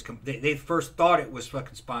spontaneous. They first thought it was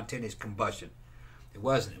fucking spontaneous combustion. It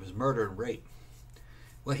wasn't. It was murder and rape.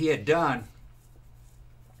 What he had done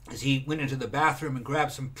is he went into the bathroom and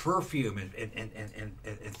grabbed some perfume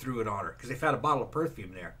and threw it on her because they found a bottle of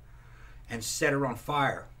perfume there, and set her on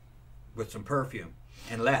fire with some perfume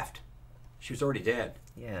and left. She was already dead.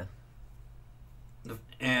 Yeah.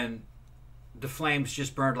 And the flames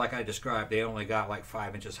just burned like I described. They only got like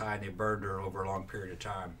 5 inches high, and they burned her over a long period of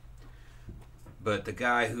time. But the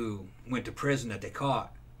guy who went to prison that they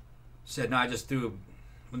caught said, no, I just threw...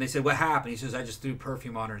 When they said, what happened? He says, I just threw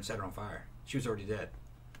perfume on her and set her on fire. She was already dead.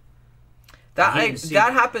 That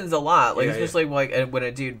happens a lot, like especially like when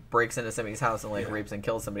a dude breaks into somebody's house and like rapes and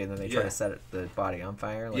kills somebody, and then they try to set the body on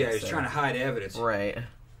fire. Like, he's trying to hide evidence. Right,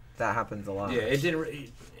 that happens a lot. Yeah, it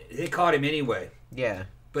didn't. They caught him anyway. Yeah,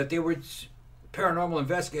 but they were paranormal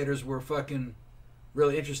investigators were fucking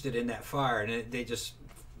really interested in that fire, and they just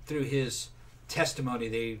through his testimony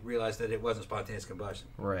they realized that it wasn't spontaneous combustion.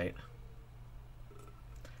 Right.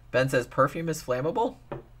 Ben says perfume is flammable.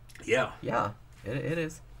 Yeah. Yeah, it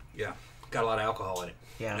is. Yeah. Got a lot of alcohol in it.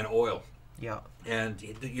 Yeah. And oil. Yeah. And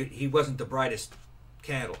he wasn't the brightest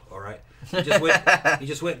candle, all right? He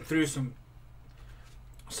just went and threw some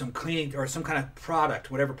cleaning or some kind of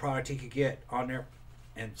product, whatever product he could get on there,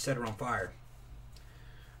 and set it on fire.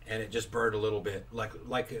 And it just burned a little bit. Like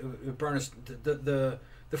it burned the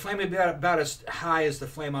flame would be about as high as the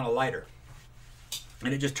flame on a lighter.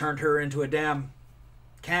 And it just turned her into a damn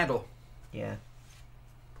candle. Yeah.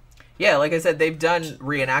 Yeah, like I said, they've done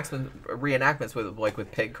reenactments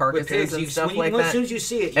with pig carcasses and stuff like that. As soon as you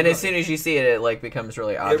see it, as soon as you see it, it like becomes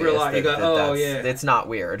really obvious. It's not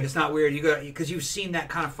weird. It's not weird. Because you've seen that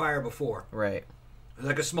kind of fire before, right?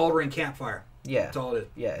 Like a smoldering campfire. Yeah, that's all it is.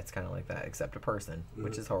 Yeah, it's kind of like that, except a person,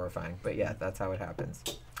 which is horrifying. But yeah, that's how it happens.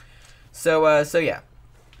 So yeah.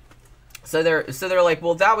 So they're like,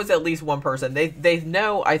 well, that was at least one person. They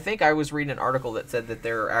know. I think I was reading an article that said that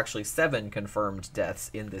there are actually 7 confirmed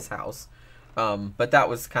deaths in this house, but that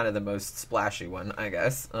was kind of the most splashy one, I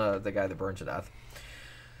guess. The guy that burned to death.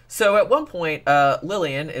 So at one point,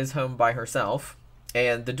 Lillian is home by herself,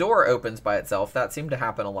 and the door opens by itself. That seemed to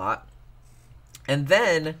happen a lot, and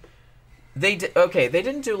then they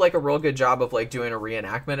didn't do like a real good job of like doing a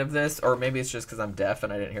reenactment of this, or maybe it's just because I'm deaf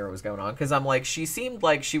and I didn't hear what was going on, because I'm like, she seemed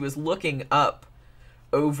like she was looking up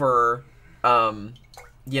over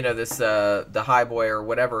this the highboy or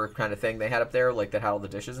whatever kind of thing they had up there, like that had all the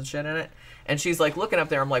dishes and shit in it, and she's like looking up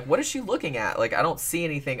there. I'm like, what is she looking at? Like, I don't see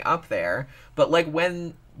anything up there. But like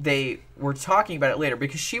when they were talking about it later,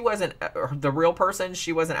 because she wasn't the real person,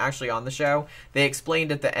 she wasn't actually on the show, they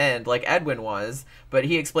explained at the end, like Edwin was, but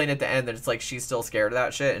he explained at the end that it's like she's still scared of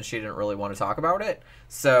that shit and she didn't really want to talk about it.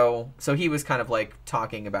 So he was kind of like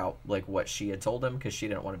talking about like what she had told him, because she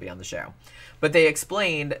didn't want to be on the show. But they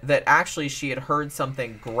explained that actually she had heard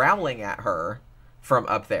something growling at her from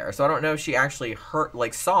up there. So I don't know if she actually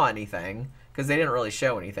saw anything, because they didn't really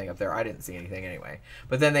show anything up there. I didn't see anything anyway.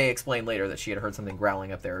 But then they explained later that she had heard something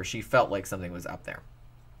growling up there, or she felt like something was up there.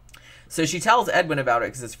 So she tells Edwin about it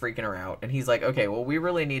because it's freaking her out. And he's like, okay, well, we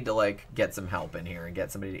really need to like get some help in here and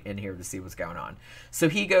get somebody in here to see what's going on. So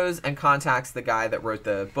he goes and contacts the guy that wrote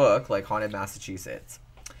the book, like Haunted Massachusetts.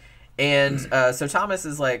 And so Thomas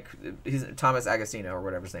is like, he's Thomas Agostino or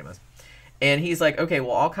whatever his name is. And he's like, okay,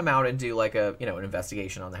 well, I'll come out and do like an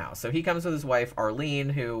investigation on the house. So he comes with his wife, Arlene,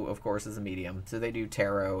 who, of course, is a medium. So they do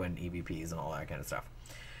tarot and EVPs and all that kind of stuff.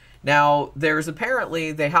 Now, there's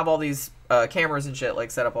apparently, they have all these cameras and shit like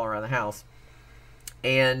set up all around the house.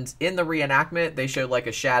 And in the reenactment, they showed like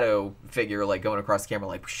a shadow figure like going across the camera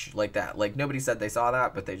like whoosh, like that. Like nobody said they saw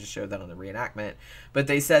that, but they just showed that on the reenactment. But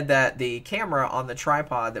they said that the camera on the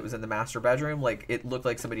tripod that was in the master bedroom, like it looked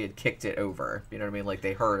like somebody had kicked it over. You know what I mean? Like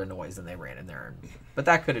they heard a noise and they ran in there. But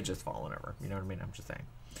that could have just fallen over. You know what I mean? I'm just saying.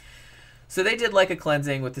 So they did like a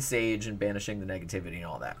cleansing with the sage and banishing the negativity and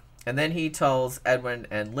all that. And then he tells Edwin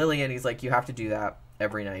and Lillian, he's like, you have to do that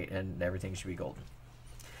every night and everything should be golden.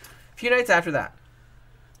 A few nights after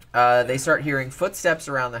that, they start hearing footsteps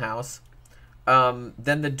around the house.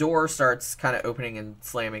 Then the door starts kind of opening and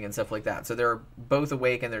slamming and stuff like that. So they're both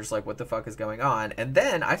awake and they're just like, what the fuck is going on? And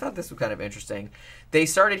then I thought this was kind of interesting. They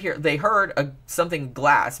heard something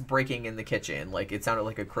glass breaking in the kitchen. Like it sounded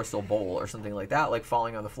like a crystal bowl or something like that, like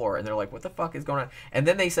falling on the floor. And they're like, what the fuck is going on? And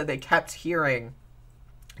then they said they kept hearing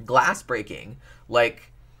glass breaking.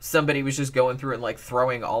 Like somebody was just going through and like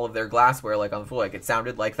throwing all of their glassware like on the floor. Like it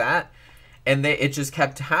sounded like that. And it just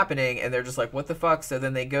kept happening, and they're just like, what the fuck? So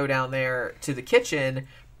then they go down there to the kitchen,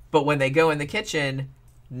 but when they go in the kitchen,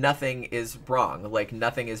 nothing is wrong. Like,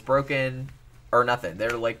 nothing is broken or nothing.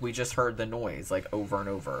 They're like, we just heard the noise, like, over and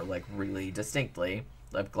over, like, really distinctly,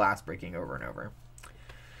 like glass breaking over and over.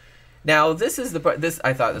 Now, this is the part,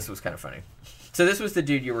 I thought this was kind of funny. So this was the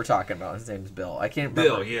dude you were talking about. His name's Bill. I can't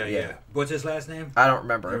remember. Bill, yeah. What's his last name? I don't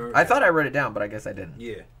remember. I thought I wrote it down, but I guess I didn't.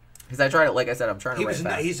 Yeah. Because I tried it, like I said, I'm trying to write it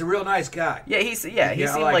fast. He's a real nice guy. Yeah, he seemed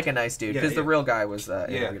like a nice dude. Because the real guy was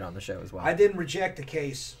interviewed on the show as well. I didn't reject the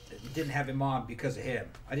case. Didn't have him on because of him.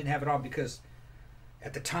 I didn't have it on because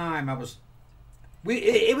at the time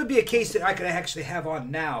it would be a case that I could actually have on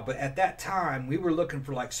now. But at that time, we were looking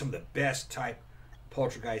for like some of the best type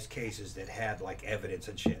poltergeist cases that had like evidence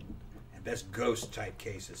and shit. And best ghost type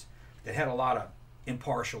cases that had a lot of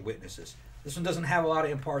impartial witnesses. This one doesn't have a lot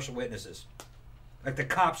of impartial witnesses. Like the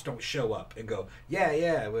cops don't show up and go,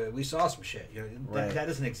 yeah, we saw some shit. You know, right. That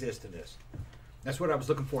doesn't exist in this. That's what I was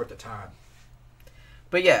looking for at the time.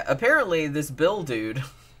 But yeah, apparently this Bill dude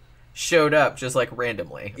showed up just like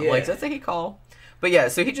randomly. I'm like, that's a he call. But yeah,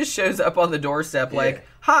 so he just shows up on the doorstep like,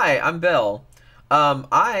 hi, I'm Bill.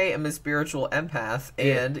 I am a spiritual empath,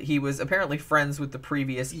 and he was apparently friends with the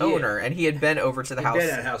previous owner, and he had been over to the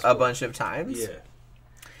house a bunch of times.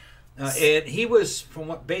 Yeah. And he was,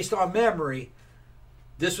 based on memory,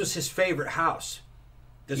 this was his favorite house.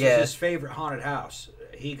 This was his favorite haunted house.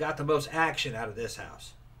 He got the most action out of this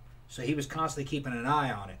house. So he was constantly keeping an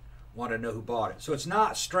eye on it, wanted to know who bought it. So it's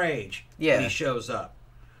not strange when he shows up.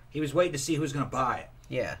 He was waiting to see who's going to buy it.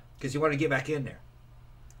 Yeah. Because he wanted to get back in there.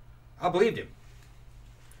 I believed him.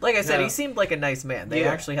 Like I said, he seemed like a nice man. They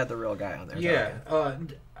actually had the real guy on there. Yeah.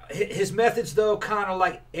 His methods, though, kind of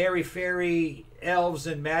like airy-fairy elves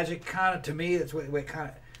and magic, kind of, to me, that's what kind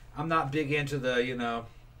of... I'm not big into the, you know...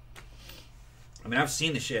 I mean, I've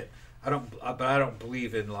seen the shit. But I don't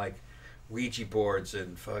believe in, like, Ouija boards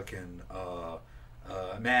and fucking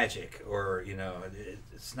magic, or, you know,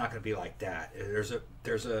 it's not going to be like that.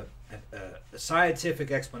 There's a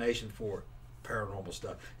scientific explanation for paranormal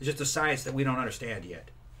stuff. It's just a science that we don't understand yet.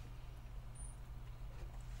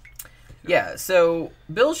 Yeah, so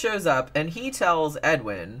Bill shows up, and he tells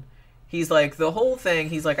Edwin, he's like, the whole thing,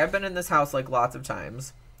 he's like, I've been in this house, like, lots of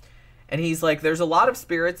times. And he's like, there's a lot of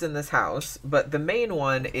spirits in this house, but the main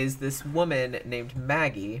one is this woman named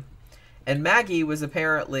Maggie. And Maggie was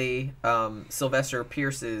apparently Sylvester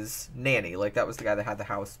Pierce's nanny. Like, that was the guy that had the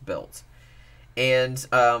house built. And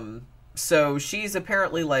so she's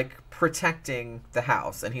apparently, like, protecting the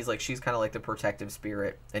house. And he's like, she's kind of like the protective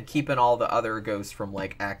spirit and keeping all the other ghosts from,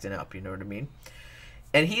 like, acting up. You know what I mean?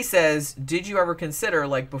 And he says, did you ever consider,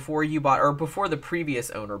 like, before the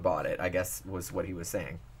previous owner bought it, I guess was what he was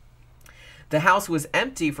saying. The house was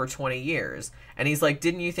empty for 20 years. And he's like,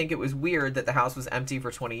 didn't you think it was weird that the house was empty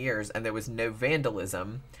for 20 years and there was no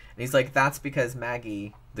vandalism? And he's like, that's because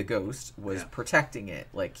Maggie, the ghost, was protecting it,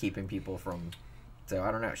 like keeping people from... So,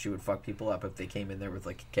 I don't know, she would fuck people up if they came in there with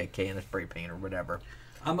like a can of spray paint or whatever.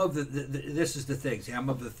 This is the thing. See, I'm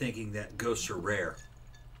of the thinking that ghosts are rare.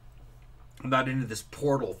 I'm not into this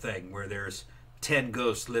portal thing where there's 10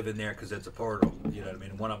 ghosts living there because it's a portal. You know what I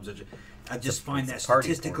mean? One of them's I just find that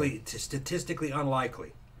statistically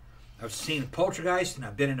unlikely. I've seen poltergeist, and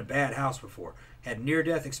I've been in a bad house before. Had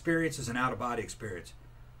near-death experiences and out-of-body experience.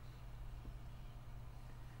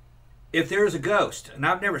 If there's a ghost, and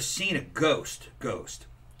I've never seen a ghost,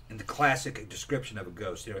 in the classic description of a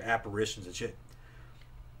ghost, you know, apparitions and shit,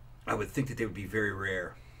 I would think that they would be very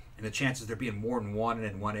rare. And the chances of there being more than one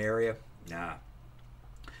in one area, nah.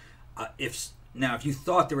 If you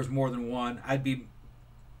thought there was more than one, I'd be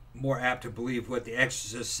more apt to believe what The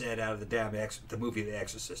Exorcist said out of the movie The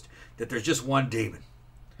Exorcist, that there's just one demon.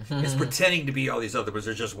 It's pretending to be all these other ones.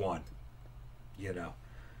 There's just one.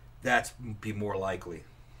 That's be more likely.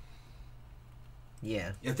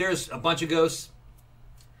 Yeah. If there's a bunch of ghosts,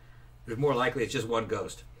 there's more likely it's just one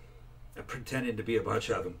ghost. And pretending to be a bunch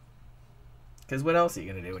of them. Because what else are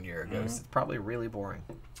you going to do when you're a ghost? It's probably really boring.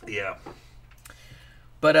 Yeah.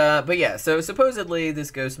 But yeah, so supposedly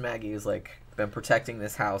this ghost Maggie has been protecting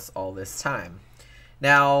this house all this time.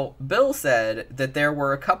 Now, Bill said that there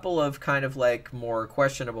were a couple of kind of more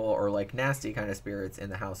questionable or nasty kind of spirits in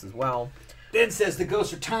the house as well. Ben says the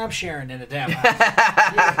ghosts are time sharing in the damn house.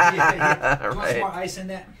 yeah. You want some more ice in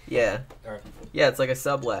that? Yeah. Right. Yeah, it's like a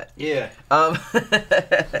sublet. Yeah. That's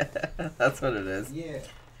what it is. Yeah.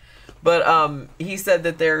 But he said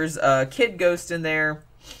that there's a kid ghost in there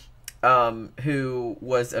who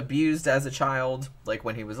was abused as a child,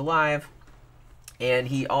 when he was alive. And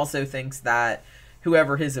he also thinks that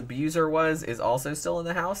whoever his abuser was is also still in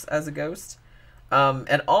the house as a ghost.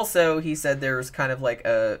 And also he said there's kind of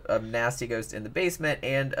a nasty ghost in the basement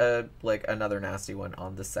and another nasty one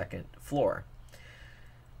on the second floor.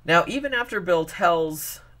 Now, even after Bill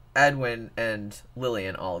tells Edwin and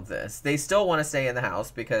Lillian all of this, they still want to stay in the house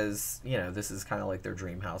because, this is kind of their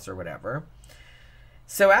dream house or whatever.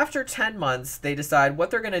 So after 10 months, they decide what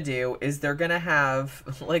they're going to do is they're going to have,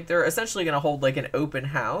 they're essentially going to hold an open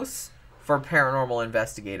house for paranormal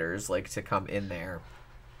investigators, to come in there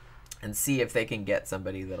and see if they can get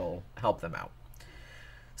somebody that'll help them out.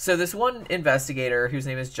 So this one investigator, whose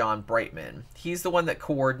name is John Brightman, he's the one that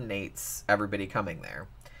coordinates everybody coming there.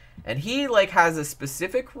 And he, has a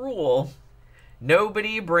specific rule: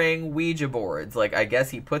 nobody bring Ouija boards. I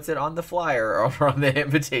guess he puts it on the flyer or on the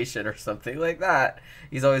invitation or something like that.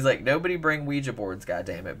 He's always nobody bring Ouija boards,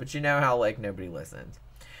 goddammit. But you know how, nobody listened.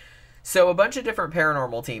 So a bunch of different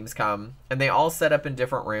paranormal teams come, and they all set up in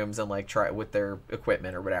different rooms and, try with their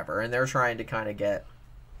equipment or whatever. And they're trying to kind of get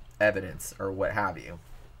evidence or what have you.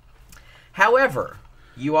 However,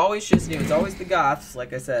 you always just knew, it's always the goths,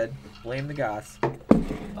 like I said. Blame the goths.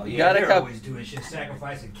 Oh, yeah, they're always doing shit,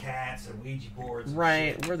 sacrificing cats and Ouija boards.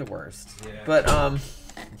 Right, shit. We're the worst. Yeah. But,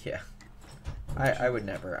 yeah. I would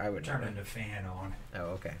never. Turning the fan on. Oh,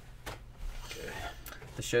 okay.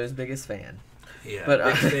 The show's biggest fan. Yeah, but,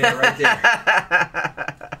 big fan right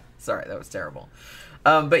there. Sorry, that was terrible.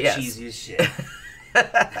 But yes. Cheesy as shit.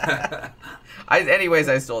 Anyways,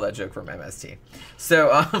 I stole that joke from MST.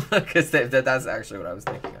 So, because that's actually what I was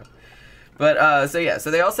thinking of. But, so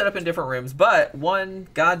they all set up in different rooms, but one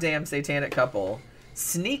goddamn satanic couple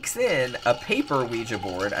sneaks in a paper Ouija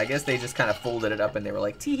board. I guess they just kind of folded it up and they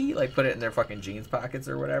were tee, put it in their fucking jeans pockets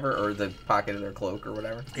or whatever, or the pocket of their cloak or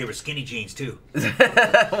whatever. They were skinny jeans, too.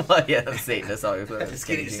 Well, yeah, Satanists always wear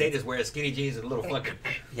skinny jeans. Satanists wear skinny jeans and little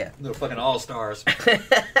fucking all-stars.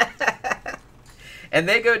 And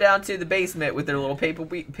they go down to the basement with their little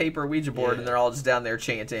paper Ouija board, and they're all just down there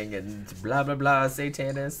chanting and blah, blah, blah,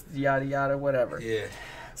 Satanist, yada, yada, whatever. Yeah.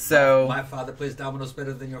 So my father plays dominoes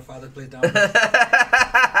better than your father plays dominoes.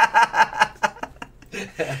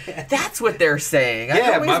 That's what they're saying.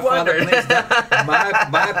 Yeah, my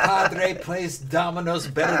padre plays dominoes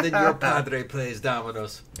better than your padre plays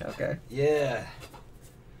dominoes. Okay. Yeah.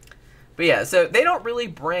 But yeah, so they don't really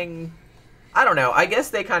bring... I don't know. I guess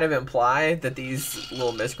they kind of imply that these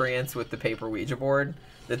little miscreants with the paper Ouija board,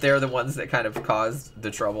 that they're the ones that kind of caused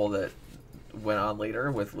the trouble that went on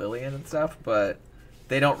later with Lillian and stuff, but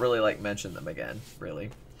they don't really mention them again, really.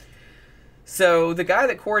 So the guy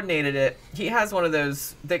that coordinated it, he has one of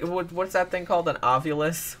those. What's that thing called? An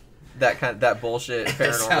ovulus? That bullshit paranormal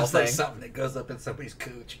it sounds thing. Like something that goes up in somebody's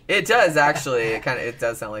cooch. It does actually. It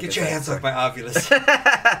does sound like. Get your hands off my ovulus.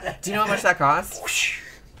 Do you know how much that costs?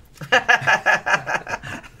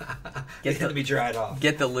 Get to be dried off.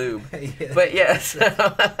 Get the lube. Yeah. But yes,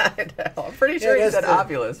 I'm pretty sure you said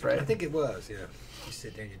ovulus, right? I think it was. Yeah. You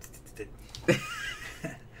sit there.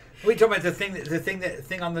 Are we talking about the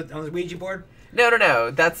thing on the Ouija board?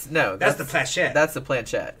 No. That's the planchette. That's the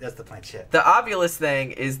planchette. That's the planchette. The ovulus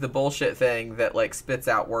thing is the bullshit thing that spits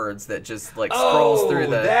out words that just scrolls through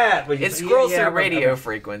the. It scrolls through radio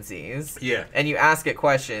frequencies. Yeah. And you ask it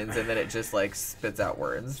questions, and then it just spits out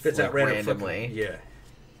words. Spits out randomly. Yeah.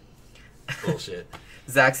 Bullshit.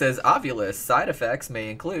 Zach says ovulus side effects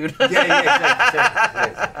may include.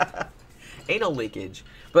 Exactly. Anal leakage,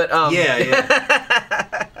 but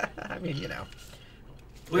yeah. I mean,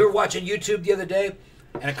 we were watching YouTube the other day,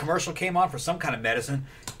 and a commercial came on for some kind of medicine,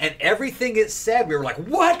 and everything it said, we were like,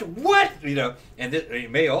 what? And it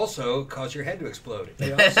may also cause your head to explode. It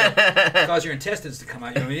may also cause your intestines to come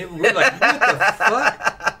out. We were like, what the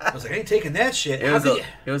fuck? I was like, I ain't taking that shit. It was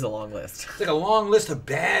a long list. It's a long list of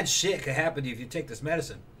bad shit could happen to you if you take this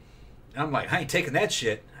medicine. And I'm like, I ain't taking that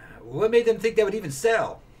shit. What made them think that would even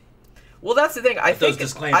sell? Well, that's the thing. I those think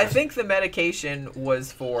disclaimers. the medication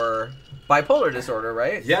was for bipolar disorder,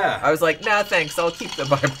 right? Yeah. I was like, nah, thanks. I'll keep the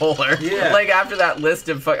bipolar. Yeah. Like, after that list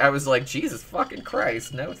of I was like, Jesus fucking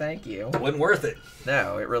Christ. No, thank you. It wasn't worth it.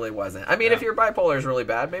 No, it really wasn't. I mean, if your bipolar is really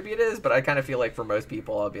bad, maybe it is. But I kind of feel like for most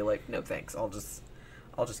people, I'll be like, no, thanks. I'll just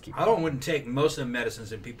keep I wouldn't take most of the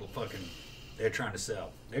medicines that people they're trying to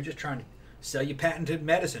sell. They're just trying to sell you patented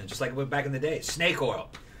medicine, just like it was back in the day. Snake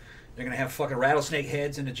oil. They're going to have fucking rattlesnake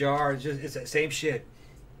heads in a jar. It's that same shit.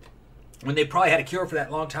 When they probably had a cure for that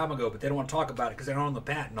a long time ago, but they don't want to talk about it because they don't own the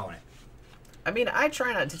patent on it. I mean, I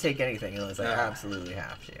try not to take anything unless I absolutely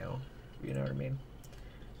have to. You know what I mean?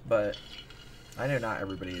 But I know not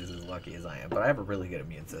everybody is as lucky as I am, but I have a really good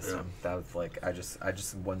immune system. Yeah. That was like, I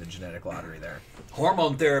just won the genetic lottery there.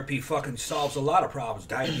 Hormone therapy fucking solves a lot of problems.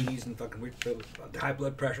 Diabetes and fucking high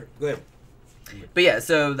blood pressure. Good. But yeah,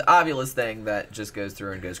 so the ovulus thing that just goes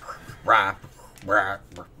through and goes rah, rah,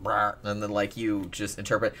 rah, and then like you just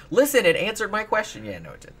interpret, listen, it answered my question. Yeah,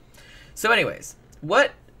 no, it did. So anyways,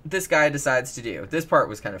 what this guy decides to do, this part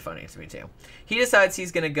was kind of funny to me too. He decides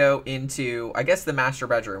he's going to go into, I guess, the master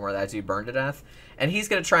bedroom where that dude burned to death, and he's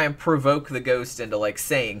going to try and provoke the ghost into like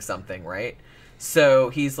saying something, right? So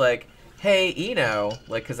he's like, hey, Eno,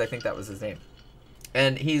 like, because I think that was his name.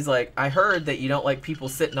 And he's like, I heard that you don't like people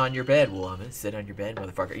sitting on your bed. Well, I'm going to sit on your bed,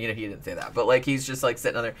 motherfucker. You know, he didn't say that. But, like, he's just, like,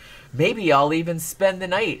 sitting on there. Maybe I'll even spend the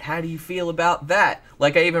night. How do you feel about that?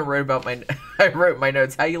 Like, I even wrote about I wrote my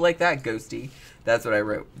notes. How you like that, Ghosty? That's what I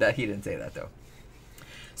wrote. That he didn't say that, though.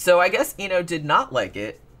 So, I guess Eno did not like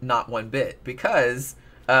it. Not one bit. Because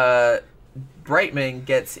Brightman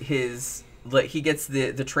gets his... Like, he gets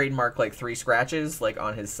the trademark, like, 3 scratches, like,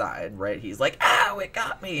 on his side, right? He's like, ow, it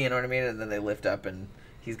got me, you know what I mean? And then they lift up, and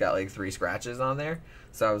he's got, like, 3 scratches on there.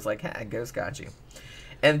 So I was like, ha, ghost got you.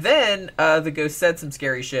 And then the ghost said some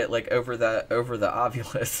scary shit, like, over the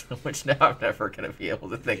ovulus, which now I'm never going to be able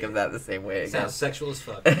to think of that the same way again. Sounds sexual as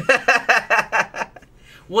fuck.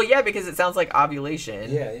 Well, yeah, because it sounds like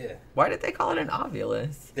ovulation. Yeah, yeah. Why did they call it an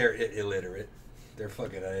ovulus? They're illiterate. They're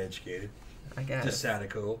fucking uneducated. I guess. Just sounded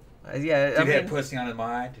cool. Yeah, Dude had pussy on his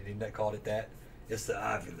mind, and he called it that. It's the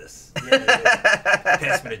ovulus. Yeah.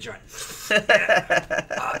 Pass me the joint. Yeah.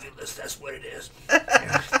 Ovulus, that's what it is.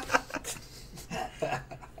 Yeah.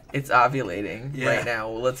 It's ovulating right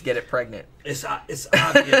now. Well, let's get it pregnant. It's obvious.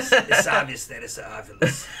 It's obvious that it's an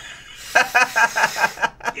ovulus.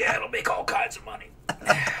 Yeah, it'll make all kinds of money.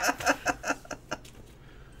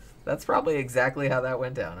 That's probably exactly how that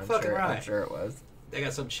went down. Fucking right. I'm sure it was. They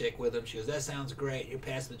got some chick with him. She goes, that sounds great. You're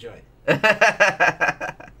passing the joint.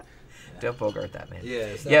 Don't bogart that, man.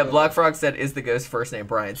 Yeah, Black Frog said, is the ghost first name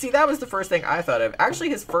Brian? See, that was the first thing I thought of. Actually,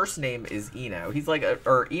 his first name is Eno. He's like,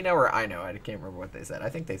 or Eno or Ino. I can't remember what they said. I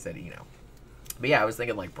think they said Eno. But yeah, I was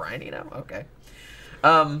thinking like Brian Eno. Okay.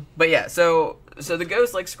 But yeah, so the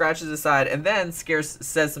ghost like scratches his side and then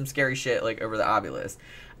says some scary shit like over the ovulus.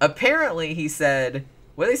 Apparently, he said...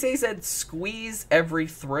 What did they say? He said, squeeze every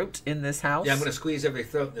throat in this house? Yeah, I'm going to squeeze every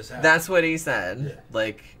throat in this house. That's what he said. Yeah.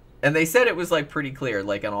 Like, and they said it was, like, pretty clear,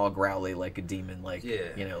 like, and all growly, like a demon, like,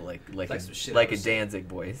 you know, like a Danzig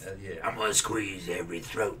voice. Yeah, I'm going to squeeze every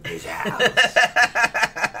throat in this house.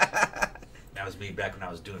 That was me back when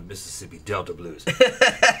I was doing Mississippi Delta Blues.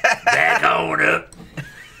 Back on up,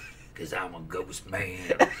 because I'm a ghost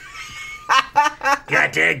man.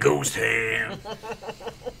 Got that ghost hand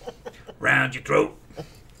round your throat.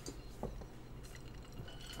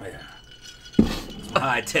 Yeah.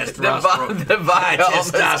 High testosterone. The high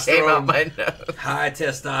testosterone came out my nose. High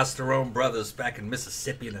testosterone brothers back in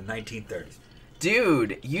Mississippi in the 1930s.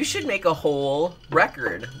 Dude, you should make a whole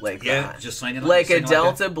record like that. Just singing like a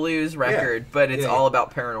Delta Blues record, but it's all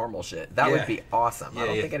about paranormal shit. That would be awesome. Yeah, I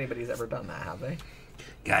don't think anybody's ever done that, have they?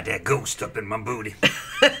 Got that ghost up in my booty.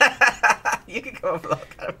 You can come up with all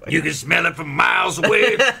kind of You can smell it from miles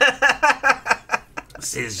away.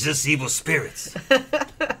 It's just evil spirits.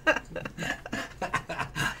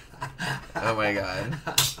 Oh my god.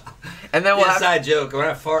 And then we'll inside joke. When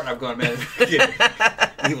I fart, I'm going, man,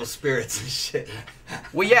 evil spirits and shit.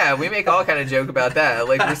 Well, yeah, we make all kind of joke about that.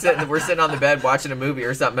 Like we're sitting on the bed watching a movie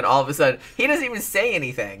or something, and all of a sudden he doesn't even say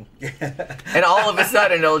anything, and all of a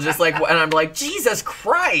sudden it'll just like, and I'm like, Jesus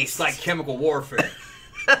Christ! It's like chemical warfare.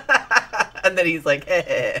 And then he's like,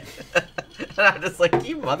 hey. And I'm just like,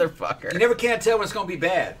 you motherfucker! You never can tell when it's gonna be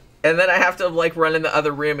bad. And then I have to like run in the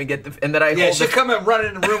other room and get and then I hold she'll come and run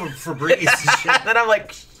in the room with Febreze and shit. And then I'm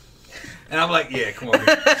like. And I'm like, yeah, come on,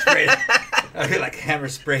 spray it. I feel like hammer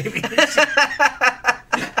spray me.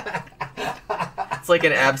 It's like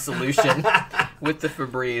an absolution with the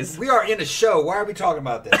Febreze. We are in a show. Why are we talking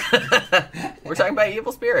about this? We're talking about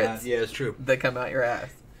evil spirits. Yeah, it's true. That come out your ass.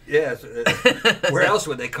 Yeah. Where else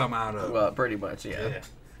would they come out of? Well, pretty much, yeah.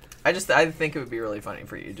 I think it would be really funny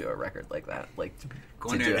for you to do a record like that, like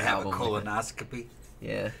go in there to have a colonoscopy. Like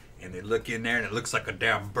yeah. And they look in there and it looks like a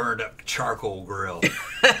damn burned up charcoal grill.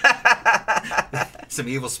 Some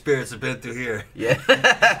evil spirits have been through here. Yeah.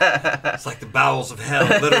 It's like the bowels of hell,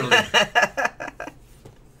 literally.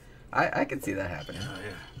 I could see that happening. Oh,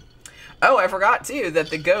 yeah. Oh, I forgot, too,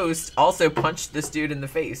 that the ghost also punched this dude in the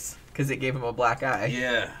face because it gave him a black eye.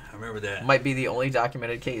 Yeah, I remember that. Might be the only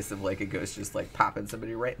documented case of, like, a ghost just, like, popping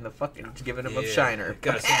somebody right in the fucking, giving him a shiner.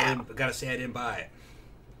 Gotta say I didn't buy it.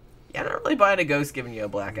 Yeah, I'm not really buying a ghost giving you a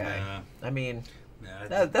black eye. I mean,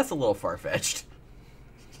 that's a little far-fetched.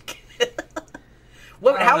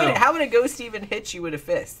 How would a ghost even hit you with a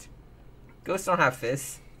fist? Ghosts don't have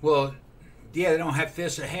fists. Well, yeah, they don't have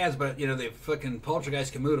fists or hands, but you know the fucking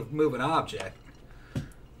poltergeist can move an object.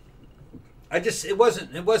 It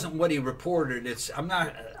wasn't what he reported. I'm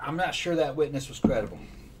not sure that witness was credible.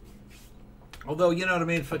 Although you know what I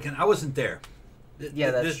mean, fucking I wasn't there.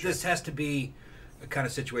 That's true. This has to be a kind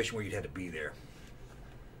of situation where you'd have to be there.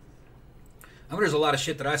 I mean, there's a lot of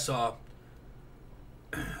shit that I saw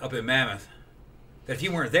up in Mammoth that if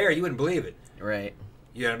you weren't there, you wouldn't believe it. Right.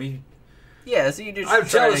 You know what I mean? Yeah, so you just I would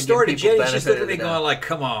tell the story to Jenny. She's looking at me going going like,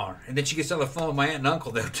 "Come on!" And then she gets on the phone with my aunt and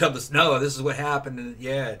uncle. They'll tell us, "No, this is what happened." And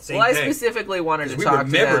yeah, same well, I thing. specifically wanted to talk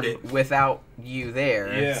to them without you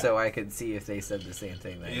there, so I could see if they said the same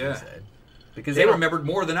thing that you said. Because they remembered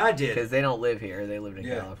more than I did. Because they don't live here; they lived in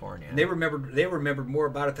California. And they remembered more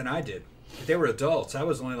about it than I did. But they were adults. I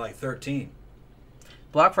was only like 13.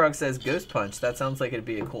 Blockfrog says Ghost Punch. That sounds like it'd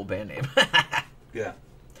be a cool band name. Yeah.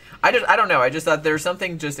 I don't know. I just thought there's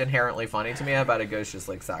something just inherently funny to me about a ghost just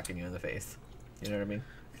like socking you in the face. You know what I mean?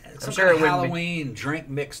 I'm sure it Halloween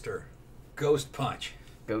drink mixter, Ghost Punch.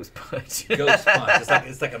 Ghost Punch. Ghost Punch.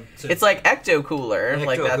 It's like Ecto Cooler,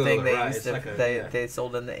 like that thing they right. used to they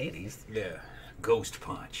sold in the 80s. Yeah. Ghost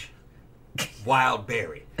Punch. Wild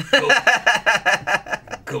Berry.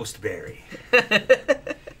 Ghost Berry.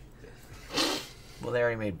 Well, they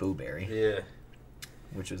already made Boo Berry. Yeah.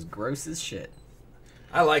 Which was gross as shit.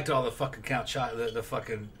 I liked all the fucking the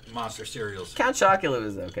fucking monster cereals. Count Chocula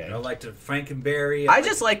was okay. I liked the Frankenberry. I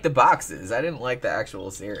just liked the boxes. I didn't like the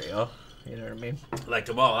actual cereal. You know what I mean? I liked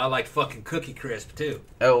them all. I liked fucking Cookie Crisp too.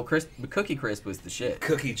 Oh, Cookie Crisp was the shit.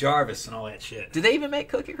 Cookie Jarvis and all that shit. Did they even make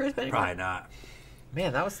Cookie Crisp anymore? Probably not.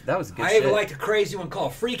 Man, that was good I shit. even liked a crazy one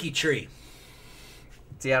called Freaky Tree.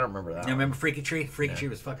 See, I don't remember that. You remember Freaky Tree? Freaky Tree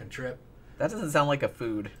was fucking trip. That doesn't sound like a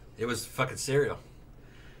food. It was fucking cereal.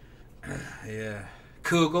 Yeah.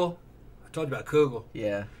 Kugel. I told you about Kugel.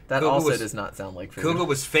 Yeah. That also does not sound like food. Kugel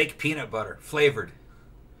was fake peanut butter, flavored.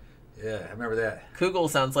 Yeah, I remember that. Kugel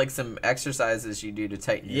sounds like some exercises you do to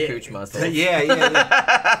tighten your cooch muscles.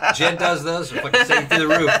 Yeah. Jen does those. We're fucking sitting through the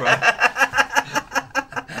roof, bro.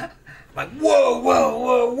 Like, whoa.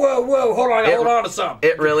 Hold on to something.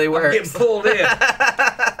 It really works. I'm getting pulled in. It's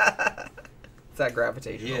that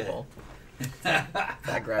gravitational pull.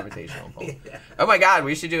 That gravitational pull. Yeah. Oh my god,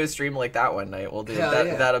 we should do a stream like that one night. We'll do that.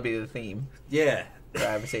 Yeah. That'll be the theme. Yeah.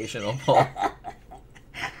 Gravitational pull.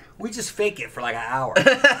 We just fake it for like an hour. We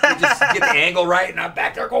just get the angle right, and I'm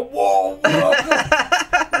back there going, whoa. And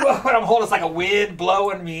I'm holding like a wind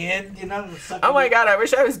blowing me in, you know. Oh my god, I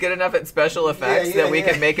wish I was good enough at special effects that we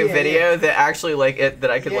could make a video that actually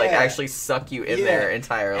that I could like actually suck you in there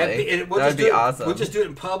entirely. And that would be awesome. We'll just do it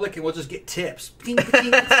in public, and we'll just get tips. That'd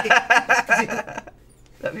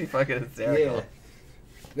be fucking hysterical. Yeah.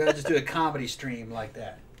 We gotta just do a comedy stream like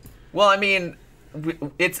that. Well, I mean,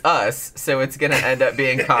 it's us, so it's gonna end up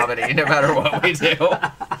being comedy no matter what we do.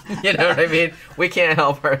 You know what I mean? We can't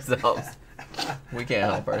help ourselves.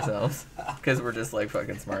 Because we're just like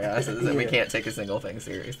fucking smartasses and we can't take a single thing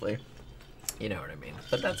seriously. You know what I mean?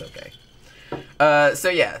 But that's okay.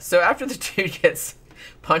 So after the dude gets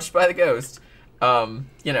punched by the ghost,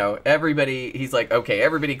 you know, he's like, okay,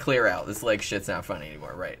 everybody clear out. This like shit's not funny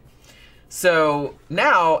anymore, right? So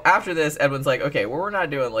now, after this, Edwin's like, okay, well, we're not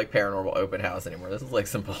doing, like, paranormal open house anymore. This is, like,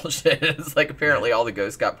 some bullshit. It's like, apparently all the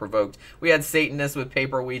ghosts got provoked. We had Satanists with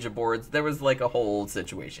paper Ouija boards. There was, like, a whole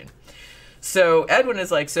situation. So Edwin is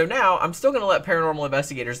like, so now I'm still going to let paranormal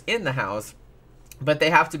investigators in the house, but they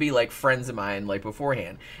have to be, like, friends of mine, like,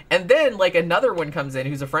 beforehand. And then, like, another one comes in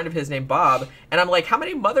who's a friend of his named Bob, and I'm like, how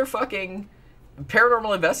many motherfucking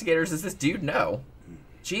paranormal investigators does this dude know?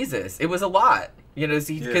 Jesus, it was a lot. You know,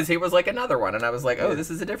 because he was like another one, and I was like, "Oh,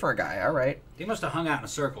 this is a different guy." All right. He must have hung out in a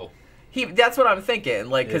circle. That's what I'm thinking.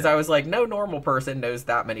 Like, because I was like, no normal person knows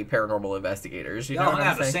that many paranormal investigators. You know, hung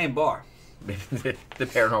out in the same bar. The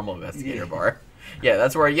paranormal investigator bar. Yeah,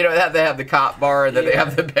 that's where they have the cop bar, and then they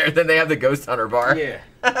have the bear, then they have the ghost hunter bar. Yeah.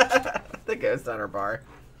 The ghost hunter bar.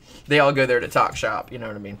 They all go there to talk shop. You know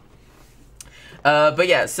what I mean? But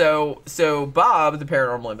yeah, so Bob, the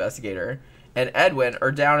paranormal investigator, and Edwin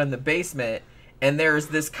are down in the basement, and there's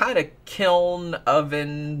this kind of kiln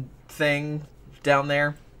oven thing down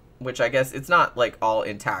there, which I guess it's not like all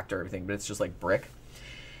intact or everything, but it's just like brick.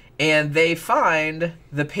 And they find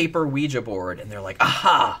the paper Ouija board, and they're like,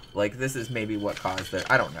 aha! Like, this is maybe what caused it.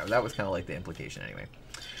 I don't know. That was kind of like the implication anyway.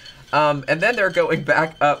 And then they're going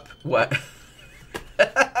back up, what?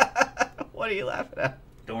 What are you laughing at?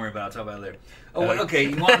 Don't worry about it. I'll talk about it later. Oh, okay.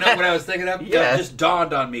 You want to know what I was thinking of? Yeah. It just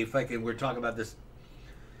dawned on me. We're talking about this.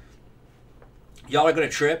 Y'all are going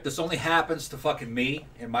to trip. This only happens to fucking me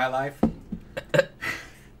in my life.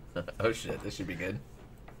 Oh, shit. This should be good.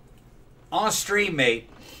 On StreamMate,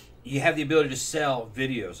 you have the ability to sell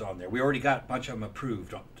videos on there. We already got a bunch of them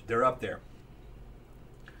approved. They're up there.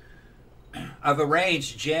 I've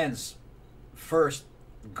arranged Jen's first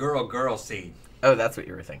girl scene. Oh, that's what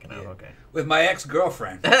you were thinking of. Yeah. Okay. With my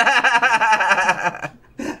ex-girlfriend.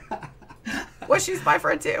 Well, she's my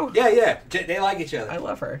friend too. Yeah. They like each other. I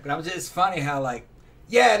love her. But it's funny how, like,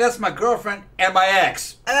 yeah, that's my girlfriend and my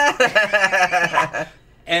ex.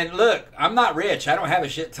 And look, I'm not rich. I don't have a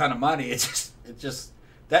shit ton of money. It's just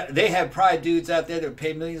that they have probably dudes out there that would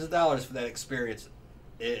pay millions of dollars for that experience.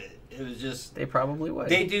 It was just... They probably would.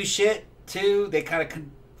 They do shit, too. They kind of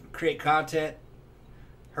create content.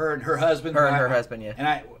 Her and her husband. Her and her husband, yeah.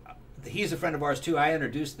 And he's a friend of ours, too. I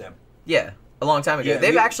introduced them. Yeah, a long time ago. Yeah,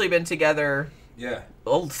 They've actually been together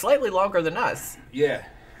slightly longer than us. Yeah.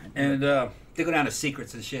 And they go down to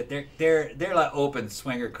secrets and shit. They're like open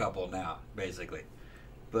swinger couple now, basically.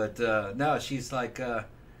 But no, she's like...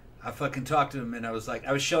 I fucking talked to him, and I was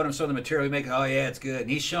showing him some of the material we make. Oh, yeah, it's good.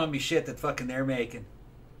 And he's showing me shit that fucking they're making.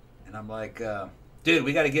 And I'm like, dude,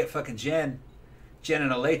 we got to get fucking Jen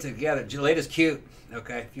and Aleta together. Aleta's cute,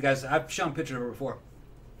 okay? You guys, I've shown pictures of her before.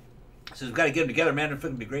 So we've got to get them together, man. It's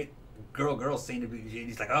fucking be great girl scene. And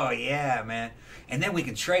he's like, oh, yeah, man. And then we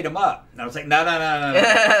can trade them up. And I was like, no. No.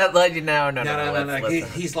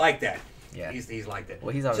 He's like that. Yeah. He's like that.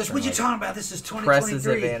 Well, he's always just what you talking about? This is 2023. Press his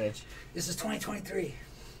advantage. This is 2023.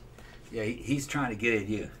 Yeah, he's trying to get at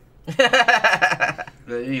you. But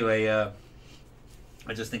anyway, I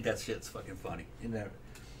just think that shit's fucking funny.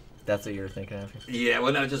 That's what you were thinking of? Yeah,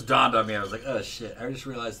 well, no, it just dawned on me. I was like, oh, shit. I just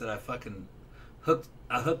realized that I fucking hooked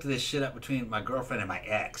this shit up between my girlfriend and my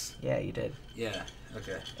ex. Yeah, you did. Yeah,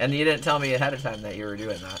 okay. And you didn't tell me ahead of time that you were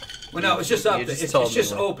doing that. Well, no, it's just up. It's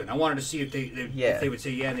just me open. I wanted to see if they would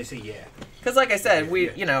say yeah, and they say yeah. Because like I said,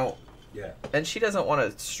 Yeah. And she doesn't want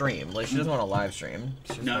to stream. Like, she doesn't want to live stream.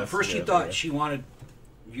 No, at first she thought she wanted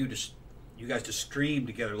you guys to stream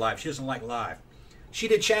together live. She doesn't like live. She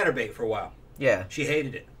did Chatterbait for a while. Yeah. She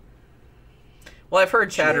hated it. Well, I've heard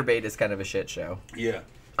Chatterbait is kind of a shit show. Yeah.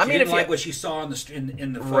 I mean, didn't like what she saw in the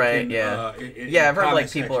fucking right, yeah, I've heard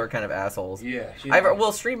like people are kind of assholes. Yeah.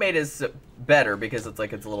 Well, StreamMate is better because it's a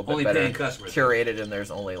little bit only better paying customers, curated, and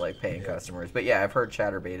there's only like paying customers. But yeah, I've heard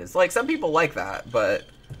Chatterbait is like some people like that, but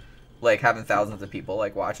like having thousands of people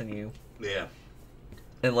like watching you. Yeah.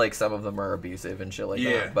 And like some of them are abusive and shit like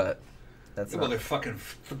that. But that's they're fucking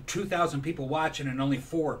 2,000 people watching and only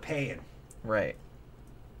 4 are paying. Right.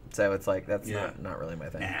 So it's like that's not really my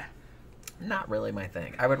thing. Nah. Not really my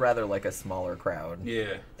thing. I would rather like a smaller crowd.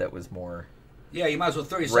 Yeah. That was more. Yeah, you might as well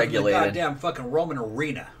throw yourself in the goddamn fucking Roman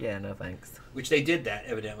arena. Yeah, no thanks. Which they did that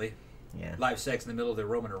evidently. Yeah. Live sex in the middle of the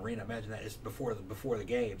Roman arena. Imagine that. It's before the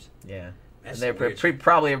games. Yeah. That's and they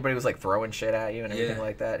probably everybody was like throwing shit at you and everything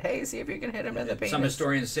like that. Hey, see if you can hit him in the penis. Some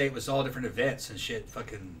historians say it was all different events and shit.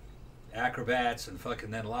 Fucking acrobats and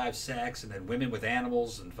fucking then live sex and then women with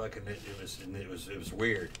animals and fucking it was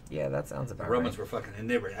weird. Yeah, that sounds about right. The Romans were fucking and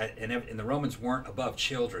the Romans weren't above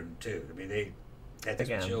children too. I mean they had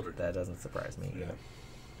these children. That doesn't surprise me. Yeah.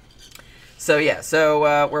 So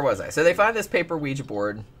where was I? So they find this paper Ouija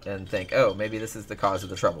board and think, oh, maybe this is the cause of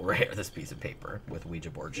the trouble, right? Or this piece of paper with Ouija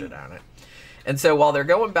board shit on it. And so while they're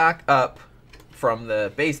going back up from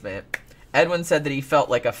the basement, Edwin said that he felt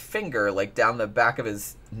like a finger like down the back of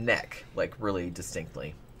his neck, like really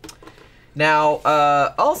distinctly. Now,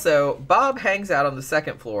 also, Bob hangs out on the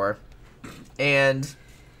second floor, and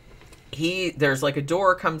there's like a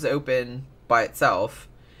door comes open by itself,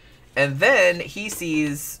 and then he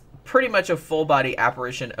sees pretty much a full body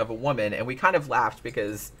apparition of a woman, and we kind of laughed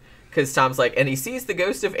because Tom's like, and he sees the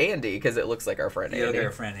ghost of Andy because it looks like our friend Andy. Yeah,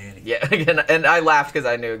 our friend Andy. Yeah, and I laughed because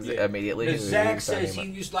I knew immediately. Zach says he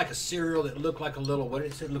used like a cereal that looked like a little. What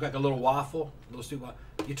did it say? It looked like a little waffle, little stupid.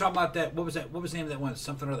 You talking about that? What was that? What was the name of that one?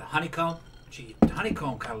 Something or other. Honeycomb. Gee,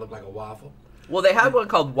 honeycomb kind of looked like a waffle. Well, they had one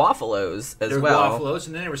called Waffle-O's as There's well. Waffle-O's,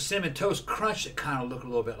 and then there was Cinnamon Toast Crunch that kind of looked a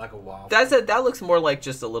little bit like a waffle. That looks more like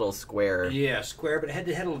just a little square. Yeah, square, but it had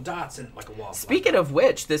little dots in it like a waffle. Speaking of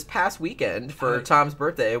which, this past weekend for Tom's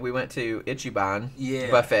birthday, we went to Ichiban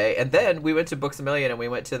buffet, and then we went to Books A Million, and we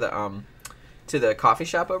went to the coffee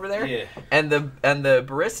shop over there. Yeah. And the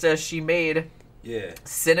barista, she made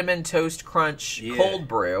Cinnamon Toast Crunch cold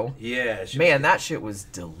brew. Yeah. Man, that shit was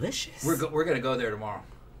delicious. We're gonna go there tomorrow.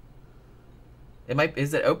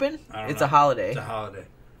 Is it open? I don't It's know. a holiday. It's a holiday.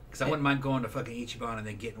 Because I wouldn't mind going to fucking Ichiban and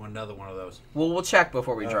then getting another one of those. Well, we'll check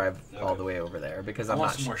before we drive all the way over there because I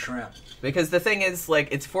want some more shrimp. Because the thing is, like,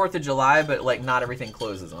 it's 4th of July, but like not everything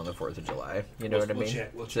closes on the 4th of July. You know what I mean?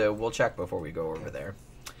 So we'll check before we go over there.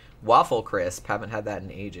 Waffle Crisp, haven't had that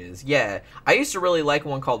in ages. Yeah, I used to really like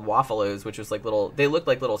one called Waffle-O's, which was like they looked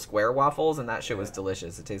like little square waffles, and that shit was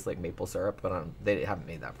delicious. It tastes like maple syrup, but they haven't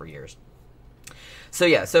made that for years.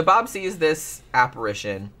 So Bob sees this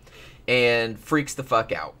apparition and freaks the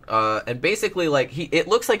fuck out. And basically, like, it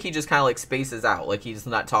looks like he just kind of like spaces out, like he's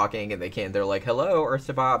not talking, and they're like, "Hello, Earth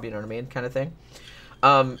to Bob," you know what I mean, kind of thing.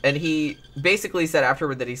 And he basically said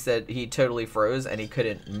afterward that he said he totally froze and he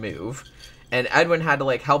couldn't move. And Edwin had to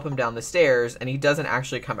like help him down the stairs, and he doesn't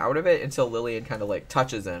actually come out of it until Lillian kind of like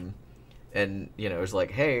touches him. And, you know, is like,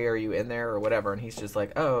 "Hey, are you in there?" or whatever. And he's just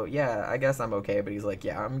like, "Oh, yeah, I guess I'm okay." But he's like,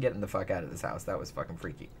 "Yeah, I'm getting the fuck out of this house. That was fucking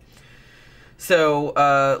freaky." So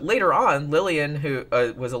later on, Lillian, who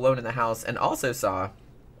was alone in the house and also saw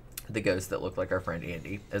the ghost that looked like our friend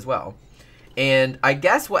Andy as well. And I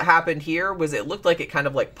guess what happened here was it looked like it kind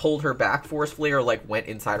of like pulled her back forcefully or like went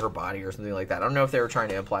inside her body or something like that. I don't know if they were trying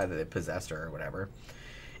to imply that it possessed her or whatever.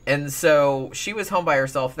 And so she was home by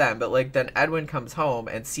herself then, but like then Edwin comes home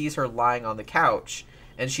and sees her lying on the couch,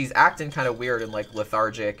 and she's acting kind of weird and like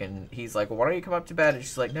lethargic, and he's like, "Well, why don't you come up to bed?" And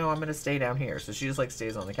she's like, "No, I'm going to stay down here." So she just like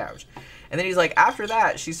stays on the couch. And then he's like, after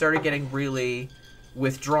that, she started getting really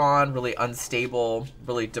withdrawn, really unstable,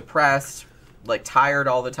 really depressed, like tired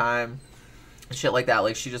all the time, shit like that.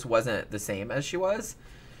 Like she just wasn't the same as she was.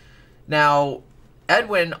 Now,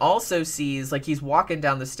 Edwin also sees, like, he's walking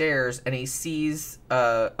down the stairs and he sees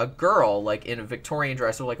a girl, like, in a Victorian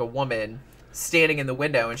dress, or like a woman standing in the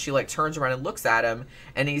window, and she like turns around and looks at him,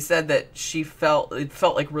 and he said that it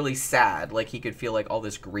felt like really sad, like he could feel like all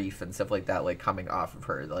this grief and stuff like that, like coming off of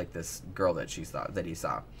her, like this girl that he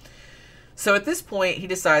saw. So at this point, he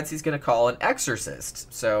decides he's going to call an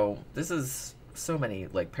exorcist. So this is so many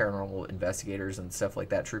like paranormal investigators and stuff like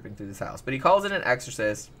that trooping through this house, but he calls it an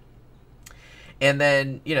exorcist. And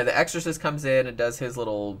then, you know, the exorcist comes in and does his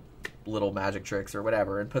little magic tricks or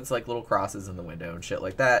whatever, and puts like little crosses in the window and shit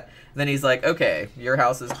like that. And then he's like, "Okay, your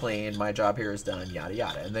house is clean, my job here is done, yada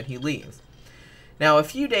yada." And then he leaves. Now a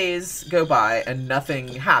few days go by and nothing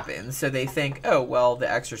happens, so they think, "Oh, well,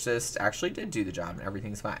 the exorcist actually did do the job and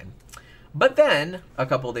everything's fine." But then a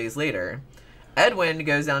couple days later, Edwin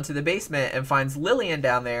goes down to the basement and finds Lillian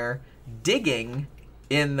down there digging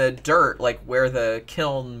in the dirt, like where the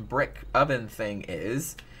kiln brick oven thing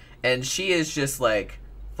is, and she is just like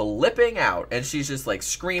flipping out, and she's just like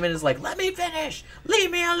screaming, is like, "Let me finish,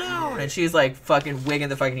 leave me alone!" And she's like fucking wigging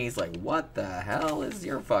the fucking knees, like, "What the hell is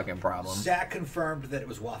your fucking problem?" Zach confirmed that it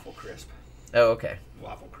was Waffle Crisp. Oh, okay.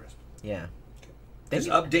 Waffle Crisp. Yeah. Just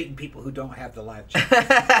updating people who don't have the live chat.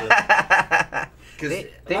 Because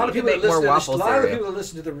a lot of people that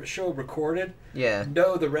listen to the show recorded,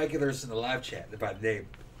 know the regulars in the live chat by name.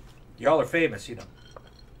 Y'all are famous, you know.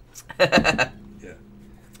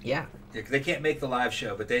 Yeah. They can't make the live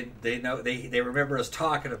show, but they know they remember us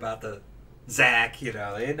talking about the Zach, you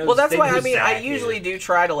know. They know, well, that's why I mean Zach I usually do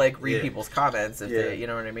try to like read people's comments if they, you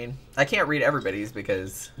know what I mean. I can't read everybody's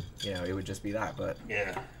because you know it would just be that, but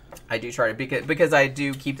I do try to because I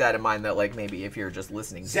do keep that in mind that like maybe if you're just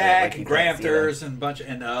listening to Zach and Gramthers and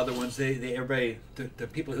the other ones, they everybody the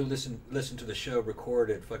people who listen to the show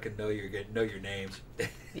recorded fucking know your names.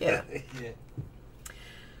 Yeah.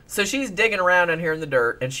 So she's digging around in here in the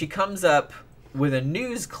dirt, and she comes up with a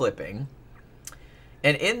news clipping.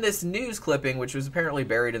 And in this news clipping, which was apparently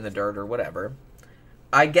buried in the dirt or whatever,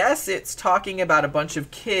 I guess it's talking about a bunch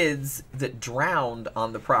of kids that drowned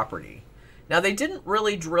on the property. Now, they didn't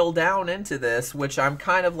really drill down into this, which I'm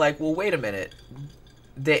kind of like, well, wait a minute.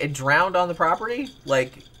 They drowned on the property?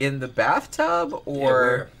 Like, in the bathtub?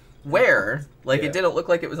 Or where? Like, it didn't look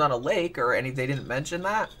like it was on a lake or anything. They didn't mention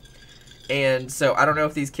that. And so I don't know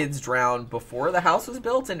if these kids drowned before the house was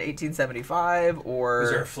built in 1875 or... Was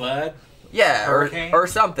there a flood? Yeah, or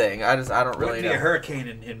something. I don't really know. Wouldn't be a hurricane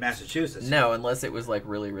in Massachusetts. No, unless it was like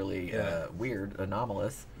really, really weird,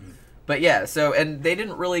 anomalous. But yeah, so, and they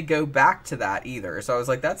didn't really go back to that either. So I was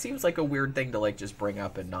like, that seems like a weird thing to like just bring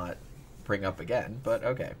up and not bring up again, but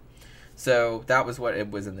okay. So that was what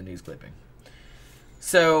it was in the news clipping.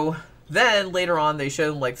 So then later on they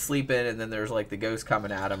show them like sleeping, and then there's like the ghost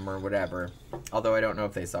coming at them or whatever. Although I don't know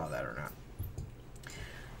if they saw that or not.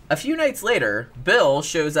 A few nights later, Bill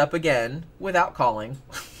shows up again without calling.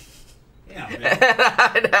 Yeah,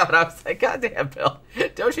 I know, and I was like, God damn, Bill,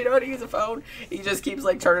 don't you know how to use a phone? He just keeps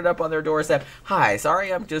like turning up on their doorstep. Hi,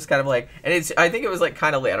 sorry, I'm just kind of like, and I think it was like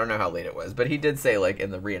kind of late. I don't know how late it was, but he did say like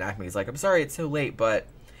in the reenactment, he's like, I'm sorry it's so late, but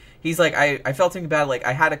he's like, I felt something bad, like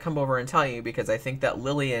I had to come over and tell you because I think that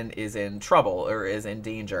Lillian is in trouble or is in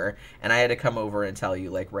danger, and I had to come over and tell you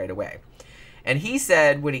like right away. And he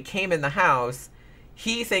said when he came in the house,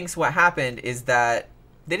 he thinks what happened is that,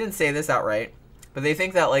 they didn't say this outright, but they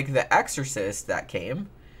think that like the exorcist that came,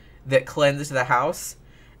 that cleansed the house,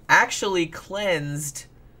 actually cleansed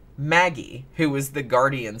Maggie, who was the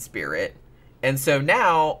guardian spirit. And so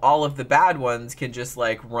now all of the bad ones can just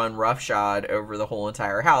like run roughshod over the whole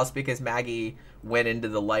entire house because Maggie went into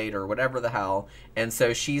the light or whatever the hell. And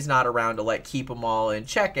so she's not around to like keep them all in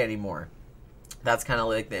check anymore. That's kind of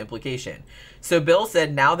like the implication. So Bill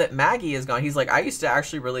said now that Maggie is gone, he's like, I used to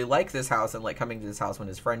actually really like this house and like coming to this house when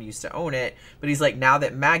his friend used to own it. But he's like, now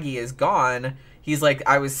that Maggie is gone, he's like,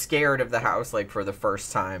 I was scared of the house like for the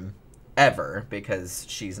first time ever because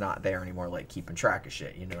she's not there anymore, like keeping track of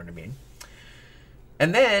shit. You know what I mean?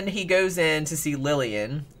 And then he goes in to see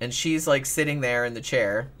Lillian, and she's like sitting there in the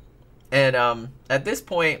chair. And at this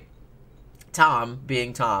point, Tom,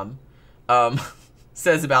 being Tom,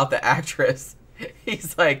 says about the actress,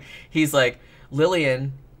 he's like,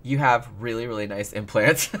 Lillian, you have really, really nice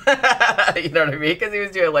implants. You know what I mean? Because he was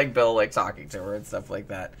doing like Bill like talking to her and stuff like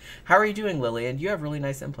that. How are you doing, Lillian? You have really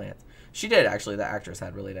nice implants. She did, actually. The actress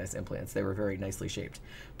had really nice implants. They were very nicely shaped.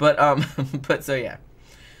 But so yeah.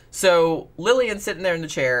 So Lillian's sitting there in the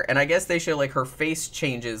chair, and I guess they show like her face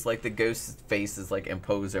changes, like the ghost's face is like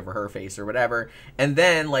imposed over her face or whatever. And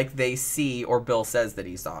then like they see, or Bill says that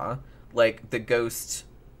he saw, like the ghost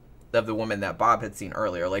of the woman that Bob had seen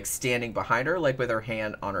earlier, like standing behind her, like with her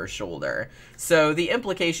hand on her shoulder. So the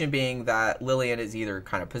implication being that Lillian is either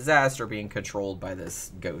kind of possessed or being controlled by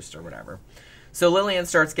this ghost or whatever. So Lillian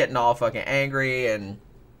starts getting all fucking angry, and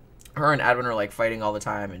her and Edwin are like fighting all the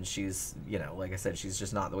time, and she's, you know, like I said, she's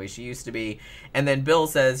just not the way she used to be. And then Bill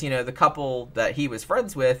says, you know, the couple that he was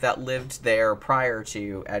friends with that lived there prior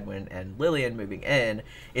to Edwin and Lillian moving in,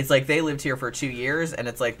 it's like they lived here for 2 years, and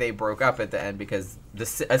it's like they broke up at the end because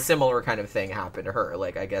a similar kind of thing happened to her.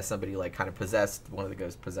 Like, I guess somebody like kind of possessed, one of the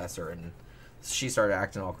ghosts possessed her, and she started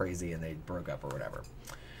acting all crazy, and they broke up or whatever.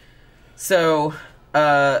 So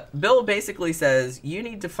Bill basically says, you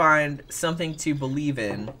need to find something to believe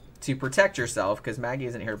in to protect yourself, because Maggie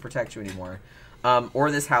isn't here to protect you anymore,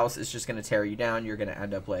 or this house is just going to tear you down. You're going to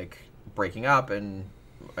end up like breaking up and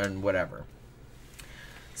whatever.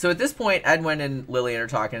 So at this point, Edwin and Lillian are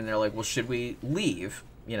talking, and they're like, well, should we leave?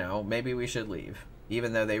 You know, maybe we should leave,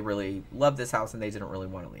 even though they really love this house and they didn't really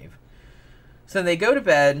want to leave. So then they go to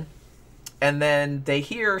bed, and then they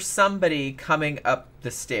hear somebody coming up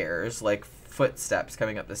the stairs, like footsteps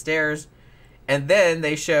coming up the stairs. And then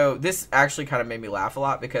they show, this actually kind of made me laugh a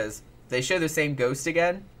lot, because they show the same ghost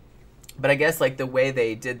again, but I guess like the way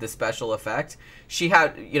they did the special effect, she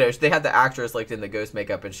had, you know, they had the actress like in the ghost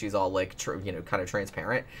makeup, and she's all like, you know, kind of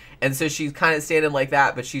transparent. And so she's kind of standing like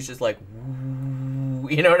that, but she's just like,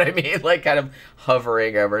 you know what I mean? Like kind of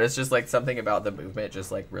hovering over. And it's just like something about the movement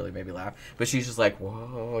just like really made me laugh. But she's just like,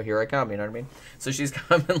 whoa, here I come. You know what I mean? So she's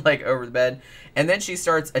coming like over the bed, and then she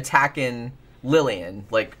starts attacking Lillian,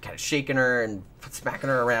 like kind of shaking her and smacking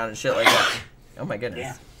her around and shit like that. Oh my goodness.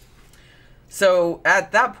 Yeah. So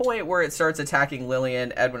at that point where it starts attacking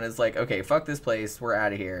Lillian, Edwin is like, okay, fuck this place, we're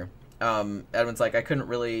out of here. Edwin's like, I couldn't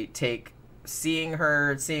really take seeing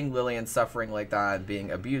Lillian suffering like that and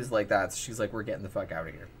being abused like that. So she's like, we're getting the fuck out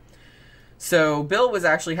of here. So Bill was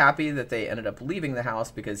actually happy that they ended up leaving the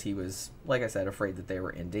house, because he was, like I said, afraid that they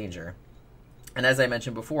were in danger. And as I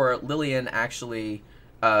mentioned before, Lillian actually,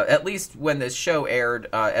 at least when this show aired,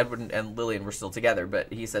 Edwin and Lillian were still together,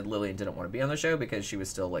 but he said Lillian didn't want to be on the show because she was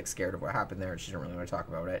still like scared of what happened there, and she didn't really want to talk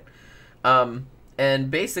about it.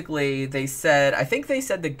 And basically they said, I think they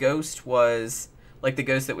said the ghost was, like the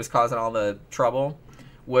ghost that was causing all the trouble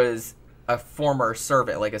was a former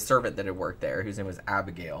servant, like a servant that had worked there, whose name was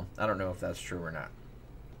Abigail. I don't know if that's true or not.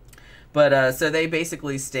 But, so they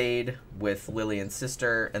basically stayed with Lillian's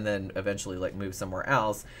sister, and then eventually, like, moved somewhere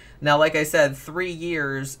else. Now, like I said, 3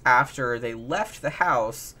 years after they left the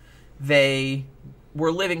house, they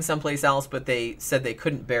were living someplace else, but they said they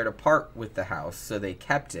couldn't bear to part with the house, so they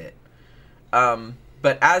kept it.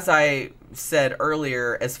 But as I said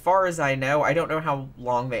earlier, as far as I know, I don't know how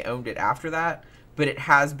long they owned it after that, but it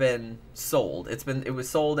has been sold. It was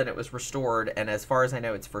sold and it was restored, and as far as I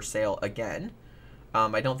know, it's for sale again.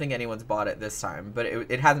 I don't think anyone's bought it this time, but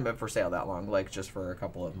it hasn't been for sale that long, like just for a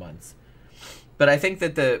couple of months. But I think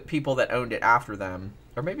that the people that owned it after them,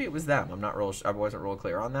 or maybe it was them, I wasn't real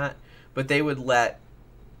clear on that, but they would let,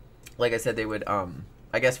 like I said, they would,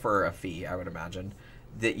 I guess for a fee, I would imagine,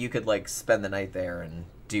 that you could like spend the night there and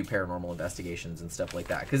do paranormal investigations and stuff like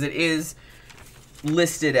that, because it is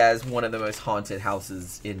listed as one of the most haunted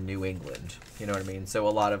houses in New England. You know what I mean? So a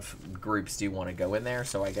lot of groups do want to go in there,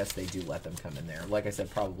 so I guess they do let them come in there. Like I said,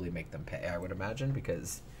 probably make them pay, I would imagine,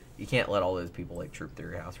 because you can't let all those people like troop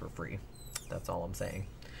through your house for free. That's all I'm saying.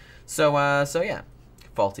 So yeah.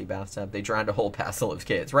 Faulty bathtub. They drowned a whole passel of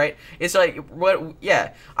kids, right? It's like, what?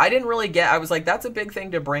 Yeah. I didn't really get, I was like, that's a big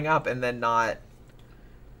thing to bring up and then not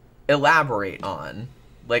elaborate on.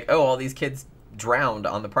 Like, oh, all these kids drowned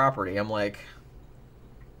on the property. I'm like,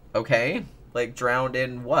 okay, like drowned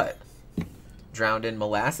in what? Drowned in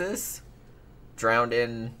molasses? Drowned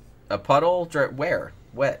in a puddle? Where?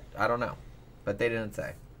 Wet? I don't know. But they didn't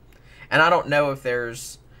say. And I don't know if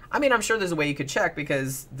there's, I mean, I'm sure there's a way you could check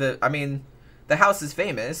because the house is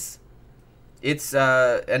famous. It's,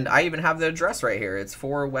 and I even have the address right here. It's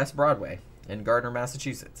 4 West Broadway in Gardner,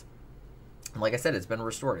 Massachusetts. And like I said, it's been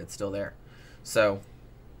restored. It's still there. So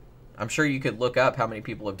I'm sure you could look up how many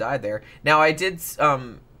people have died there. Now, I did,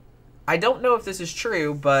 I don't know if this is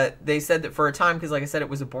true, but they said that for a time, because like I said, it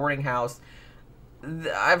was a boarding house.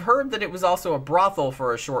 I've heard that it was also a brothel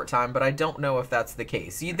for a short time, but I don't know if that's the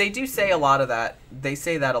case. They do say a lot of that. They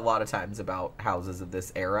say that a lot of times about houses of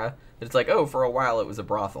this era. It's like, oh, for a while it was a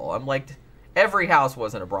brothel. I'm like, every house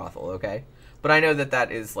wasn't a brothel, okay? But I know that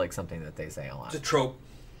that is like something that they say a lot. It's a trope.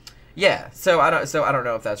 Yeah, so I don't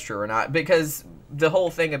know if that's true or not, because the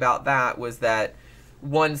whole thing about that was that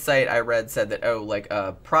one site I read said that, oh, like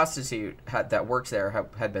a prostitute that works there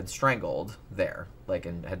had been strangled there, like,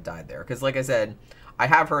 and had died there. Because like I said, I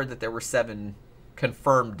have heard that there were 7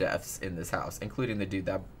 confirmed deaths in this house, including the dude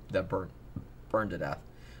that burned to death.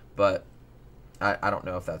 But I don't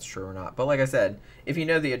know if that's true or not. But like I said, if you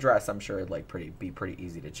know the address, I'm sure it'd like be pretty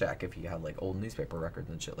easy to check if you had like old newspaper records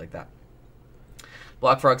and shit like that.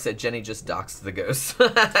 Blockfrog said Jenny just doxed the ghosts.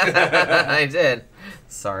 I did.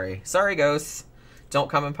 Sorry, ghosts. Don't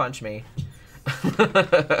come and punch me.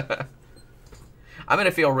 I'm gonna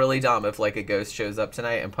feel really dumb if like a ghost shows up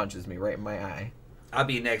tonight and punches me right in my eye. I'll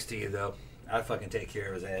be next to you though. I'll fucking take care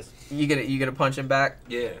of his ass. You gonna punch him back?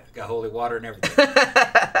 Yeah, got holy water and everything.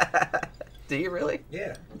 Do you really?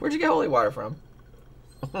 Yeah. Where'd you get holy water from?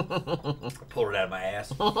 I pulled it out of my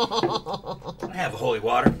ass. I have holy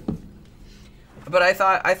water. But I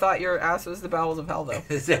thought your ass was the bowels of hell, though.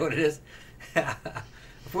 Is that what it is?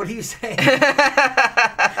 What are you saying?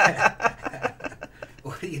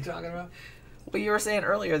 What are you talking about? Well, you were saying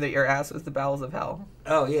earlier that your ass was the bowels of hell.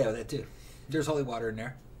 Oh yeah, that too. There's holy water in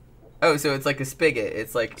there. Oh, so it's like a spigot.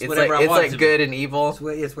 It's like it's good and evil.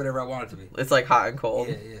 It's whatever I want it to be. It's like hot and cold.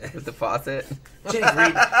 Yeah. With the faucet.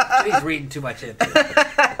 Jenny's reading too much into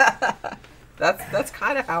it. That's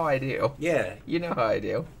kind of how I do. Yeah. You know how I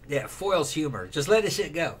do. Yeah, foils humor. Just let the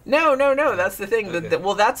shit go. No. That's the thing. Okay.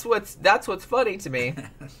 Well, that's what's funny to me.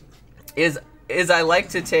 is I like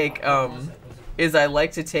to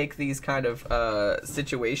take these kind of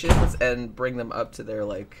situations and bring them up to their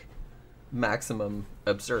like maximum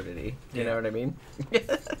absurdity. You know what I mean?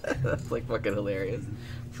 That's like fucking hilarious.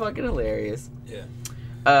 Fucking hilarious. Yeah.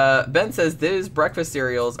 Ben says those breakfast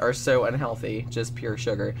cereals are so unhealthy, just pure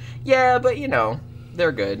sugar. Yeah, but you know,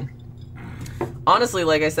 they're good. Honestly,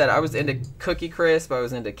 like I said, I was into Cookie Crisp, I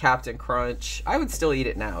was into Captain Crunch. I would still eat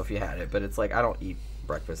it now if you had it, but it's like I don't eat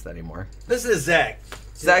breakfast anymore. This is Zach.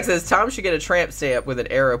 Zach says Tom should get a tramp stamp with an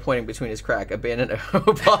arrow pointing between his crack. Abandon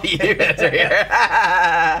hope all units are here.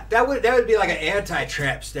 That would be like an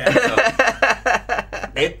anti-tramp stamp.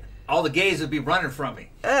 All the gays would be running from me,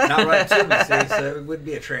 not running to me. See, so it wouldn't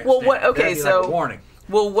be a tramp. Well, stamp. what? Okay, so like a warning.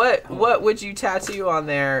 Well, what would you tattoo on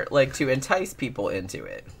there, like to entice people into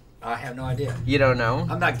it? I have no idea. You don't know?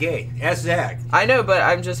 I'm not gay. Ask Zach. I know, but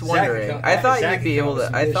I'm just wondering. I thought you'd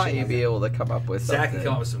be able to come up with something. Zach can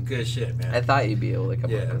come up with some good shit, man. I thought you'd be able to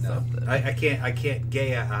come up with something. I can't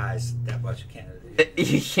gay eyes that much. I can't.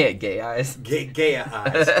 You can't gay eyes. Gay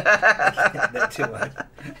eyes. I can't that too much.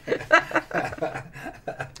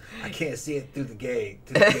 I can't see it through the gay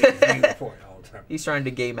report all the time. He's trying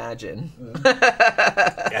to gay imagine.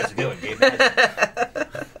 That's a good one, gay imagine.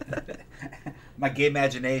 My gay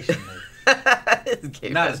imagination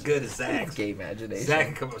is not as good as Zach's. Gay imagination. Zach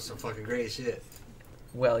can come up with some fucking great shit.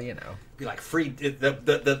 Well, you know. Be like free.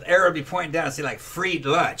 The arrow would be pointing down and say like free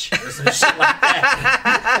lunch or some shit like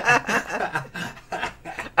that.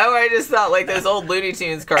 Oh, I just thought like those old Looney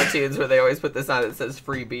Tunes cartoons where they always put this on that says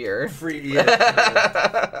free beer. Free,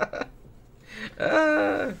 yeah.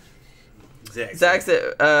 Zach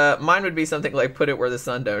said, mine would be something like put it where the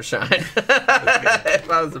sun don't shine. Okay. If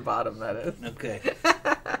I was the bottom, that is. Okay.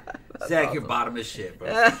 Zach, awesome. You're bottom as shit, bro.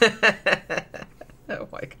 Oh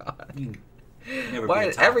my god. Never be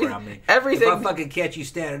a top around me. Everything. If I fucking catch you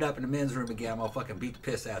standing up in the men's room again, I'm gonna fucking beat the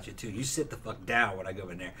piss out you too. You sit the fuck down when I go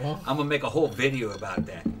in there. I'm gonna make a whole video about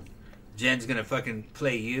that. Jen's gonna fucking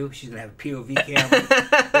play you. She's gonna have a POV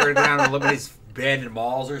camera. We're down on somebody's bed in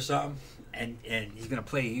malls or something, and he's gonna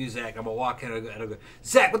play you, Zach. I'm gonna walk in and I'll go,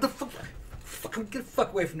 Zach, what the fuck? Get the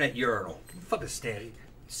fuck away from that urinal. Fucking stand.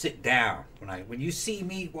 Sit down. When you see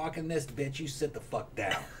me walking this bitch, you sit the fuck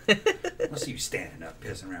down. I don't see you standing up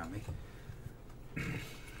pissing around me.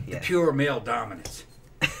 Yeah. Pure male dominance.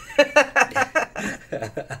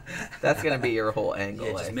 That's gonna be your whole angle.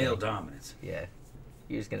 Yeah, just male dominance. Yeah,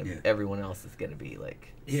 you're just gonna. Everyone else is gonna be like.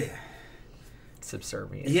 Yeah.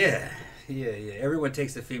 Subservient. Yeah. Everyone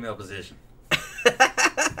takes the female position.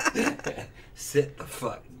 Sit the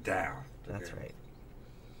fuck down. That's right.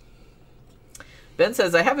 Ben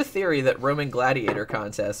says, I have a theory that Roman gladiator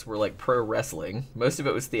contests were like pro wrestling. Most of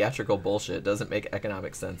it was theatrical bullshit. Doesn't make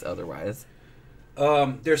economic sense otherwise.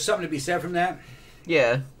 There's something to be said from that.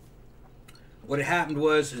 Yeah. What had happened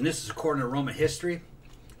was, and this is according to Roman history, I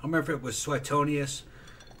don't remember if it was Suetonius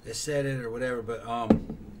that said it or whatever, but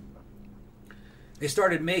they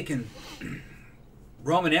started making,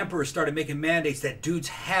 Roman emperors started making mandates that dudes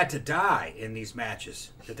had to die in these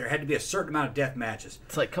matches, that there had to be a certain amount of death matches.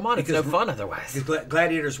 It's like, come on, it's no fun otherwise. The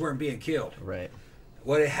gladiators weren't being killed. Right.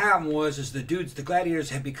 What had happened was the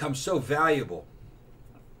gladiators had become so valuable,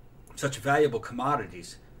 such valuable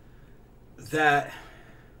commodities, that,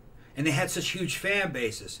 and they had such huge fan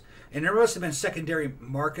bases, and there must have been secondary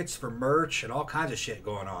markets for merch and all kinds of shit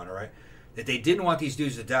going on, all right, that they didn't want these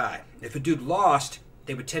dudes to die. If a dude lost,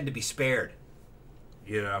 they would tend to be spared,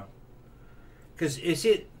 you know, because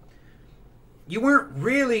you weren't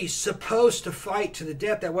really supposed to fight to the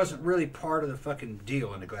death. That wasn't really part of the fucking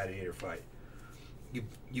deal in the gladiator fight.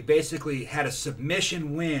 You basically had a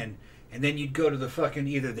submission win, and then you'd go to the fucking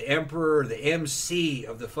either the emperor or the MC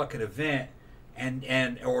of the fucking event,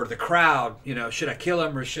 and or the crowd. You know, should I kill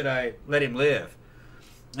him or should I let him live?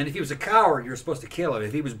 And if he was a coward, you were supposed to kill him.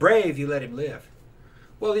 If he was brave, you let him live.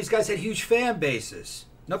 Well, these guys had huge fan bases.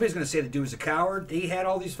 Nobody's going to say the dude was a coward. He had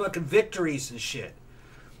all these fucking victories and shit.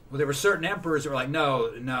 Well, there were certain emperors that were like,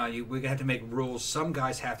 no, we have to make rules. Some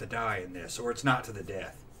guys have to die in this, or it's not to the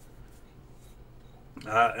death.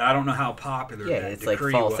 I don't know how popular that it's like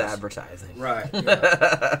false advertising. Right.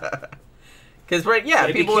 Because,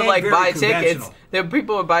 people would like buy tickets.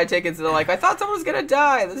 People would buy tickets and they're like, I thought someone was going to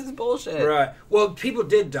die. This is bullshit. Right. Well, people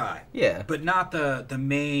did die. Yeah. But not the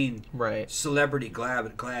main right. celebrity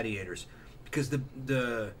gladiators. Because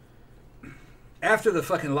the after the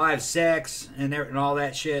fucking live sex and all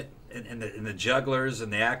that shit, and the jugglers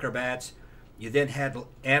and the acrobats, you then had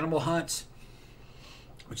animal hunts,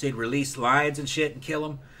 which they'd release lions and shit and kill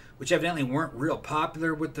them, which evidently weren't real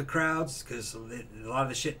popular with the crowds because a lot of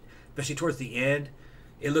the shit, especially towards the end,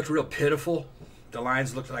 it looked real pitiful. The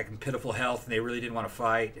lions looked like in pitiful health and they really didn't want to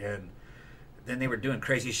fight. And then they were doing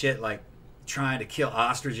crazy shit like trying to kill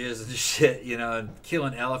ostriches and shit, you know, and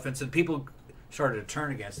killing elephants, and people started to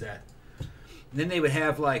turn against that. And then they would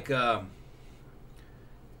have like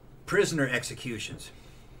prisoner executions.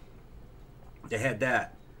 They had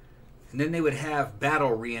that. And then they would have battle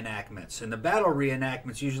reenactments. And the battle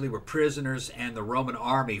reenactments usually were prisoners and the Roman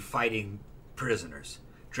army fighting prisoners,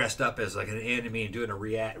 dressed up as like an enemy and doing a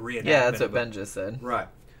reenactment. Yeah, that's what Ben just said. Right.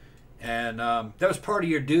 And that was part of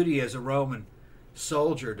your duty as a Roman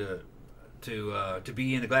soldier to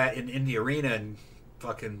be in the arena and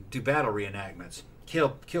fucking do battle reenactments,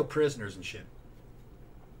 kill prisoners and shit.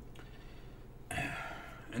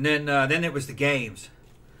 And then it was the games,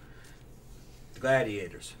 the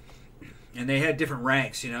gladiators. And they had different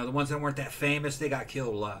ranks, you know. The ones that weren't that famous, they got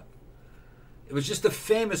killed a lot. It was just the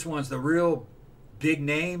famous ones, the real big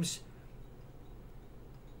names.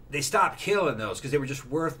 They stopped killing those because they were just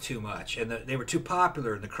worth too much, and they were too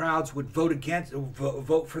popular, and the crowds would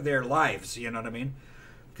vote for their lives. You know what I mean?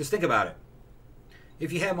 Because think about it.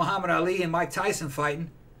 If you had Muhammad Ali and Mike Tyson fighting,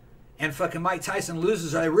 and fucking Mike Tyson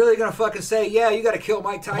loses, are they really gonna fucking say, "Yeah, you got to kill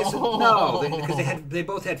Mike Tyson"? Oh. No, because they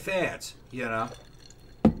both had fans. You know.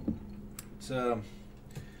 So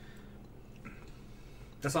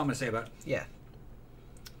that's all I'm going to say about it. Yeah.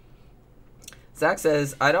 Zach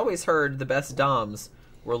says, I'd always heard the best doms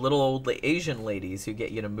We're little old Asian ladies who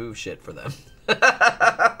get you to move shit for them.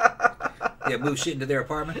 Yeah, move shit into their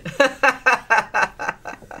apartment.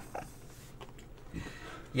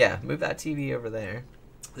 Yeah, move that TV over there.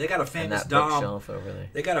 They got a And famous that dom. bookshelf over there.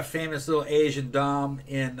 They got a famous little Asian dom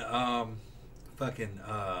in the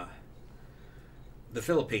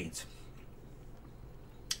Philippines,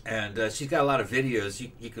 and she's got a lot of videos.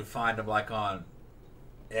 You can find them like on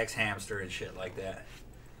X Hamster and shit like that.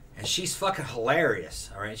 And she's fucking hilarious.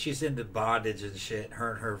 All right, she's into bondage and shit.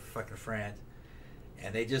 Her and her fucking friend,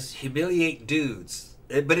 and they just humiliate dudes.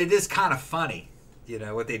 But it is kind of funny, you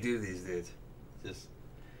know what they do to these dudes. Just.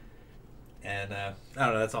 And I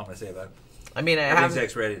don't know. That's all I'm gonna say about it. I mean, Everything's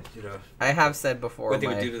X-rated, you know. I have said before What they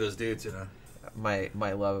would do to those dudes, you know. My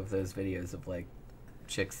love of those videos of like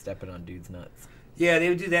chicks stepping on dudes' nuts. Yeah, they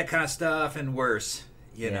would do that kind of stuff and worse,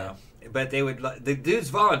 you know. But they would. The dudes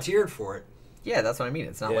volunteered for it. Yeah, that's what I mean.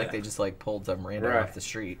 It's not like they just like pulled some random off the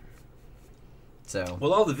street. So.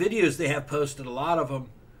 Well, all the videos they have posted, a lot of them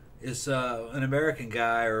is an American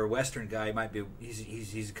guy or a Western guy. He might be.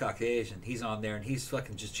 He's a Caucasian. He's on there and he's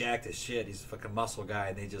fucking just jacked as shit. He's a fucking muscle guy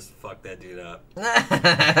and they just fuck that dude up.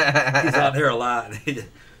 He's on there a lot.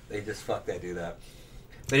 They just fuck that dude up.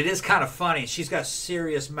 But it is kind of funny. She's got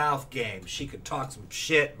serious mouth game. She could talk some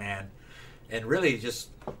shit, man. And really just,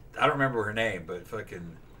 I don't remember her name, but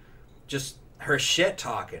fucking, just her shit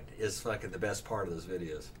talking is fucking the best part of those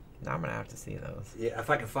videos. Now I'm going to have to see those. Yeah,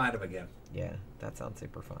 if I can find them again. Yeah, that sounds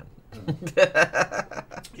super fun.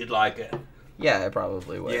 You'd like it. Yeah, I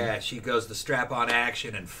probably would. Yeah, she goes to strap-on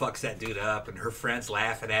action and fucks that dude up, and her friends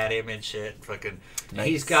laughing at him and shit. Fucking, nice.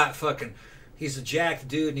 He's got fucking, he's a jacked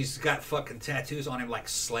dude, and he's got fucking tattoos on him like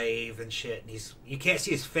slave and shit. And you can't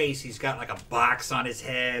see his face. He's got like a box on his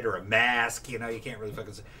head or a mask. You know, you can't really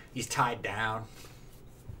fucking. He's tied down.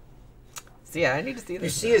 So yeah, I need to see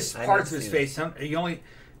this. You see his parts of his face. You only.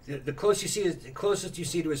 The closest you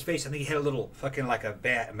see to his face, I think he had a little fucking like a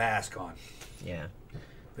mask on. Yeah.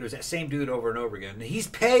 But it was that same dude over and over again. And he's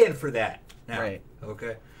paying for that now. Right.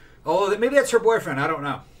 Okay. Oh, maybe that's her boyfriend. I don't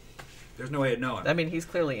know. There's no way of knowing. I mean, he's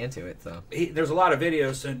clearly into it, so. There's a lot of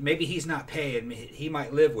videos, and maybe he's not paying. He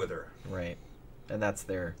might live with her. Right. And that's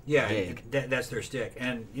their gig. That's their stick.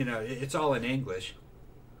 And, you know, it's all in English.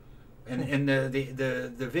 And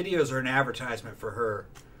the videos are an advertisement for her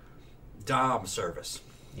Dom service.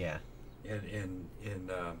 Yeah. In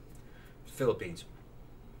Philippines.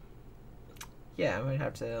 Yeah, I might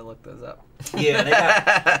have to look those up. Yeah, they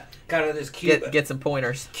got kind of this cute... Get some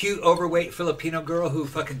pointers. Cute, overweight Filipino girl who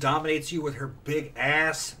fucking dominates you with her big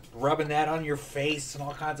ass, rubbing that on your face and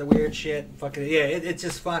all kinds of weird shit. Fucking, yeah, it's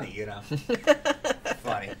just funny, you know.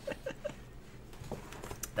 Funny.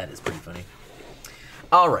 That is pretty funny.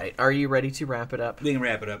 All right, are you ready to wrap it up? We can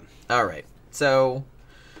wrap it up. All right, so...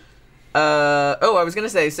 I was going to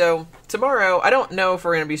say, so tomorrow, I don't know if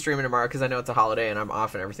we're going to be streaming tomorrow because I know it's a holiday and I'm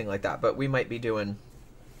off and everything like that, but we might be doing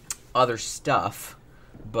other stuff,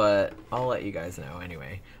 but I'll let you guys know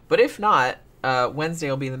anyway. But if not, Wednesday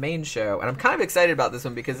will be the main show, and I'm kind of excited about this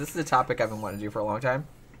one because this is a topic I've been wanting to do for a long time.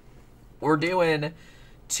 We're doing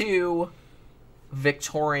 2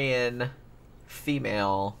 Victorian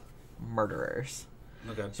female murderers.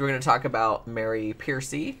 Okay. So we're going to talk about Mary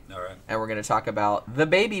Piercy. All right. And we're going to talk about the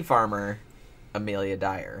baby farmer, Amelia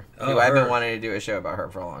Dyer. Who I've been wanting to do a show about her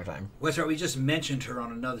for a long time. Well, that's right. We just mentioned her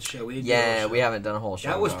on another show. We haven't done a whole show.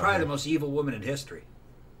 That was probably the most evil woman in history.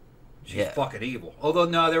 She's fucking evil. Although,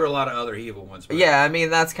 no, there were a lot of other evil ones. But yeah, I mean,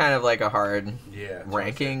 that's kind of like a hard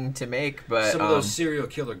ranking to make. But some of those serial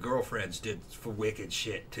killer girlfriends did for wicked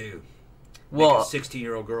shit, too. Well,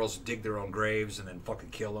 16-year-old girls dig their own graves and then fucking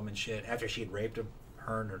kill them and shit after she had raped them.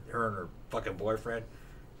 Her and her fucking boyfriend.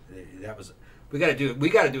 That was we got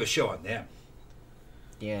to do a show on them.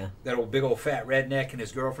 Yeah. That old big old fat redneck and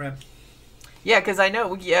his girlfriend. Yeah, because I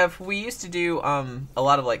know we used to do a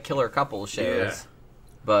lot of like killer couple shows,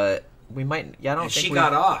 but we might. Yeah, I don't. think she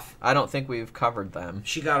got off. I don't think we've covered them.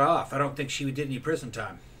 She got off. I don't think she did any prison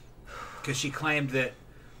time because she claimed that.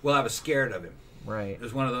 Well, I was scared of him. Right. It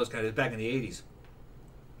was one of those guys. It was back in the 80s.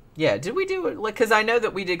 Yeah, did we do it? Like, because I know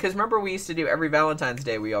that we did. Because remember, we used to do every Valentine's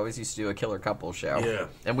Day. We always used to do a killer couple show. Yeah,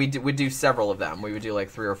 and we'd do several of them. We would do like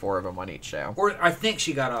 3 or 4 of them on each show. Or I think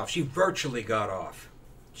she got off. She virtually got off.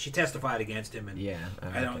 She testified against him, and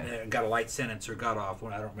I got a light sentence or got off.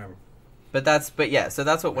 I don't remember. So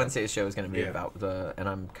that's what Wednesday's show is going to be about. And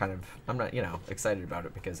I'm not excited about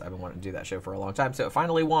it because I've been wanting to do that show for a long time. So it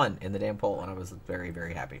finally won in the damn poll, and I was very,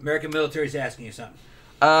 very happy. American Military's asking you something.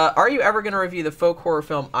 Are you ever going to review the folk horror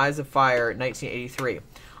film Eyes of Fire, 1983?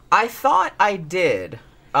 I thought I did.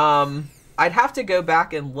 I'd have to go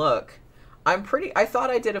back and look. I thought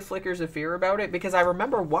I did a Flickers of Fear about it because I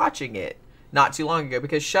remember watching it not too long ago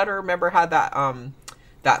because Shudder, remember, had that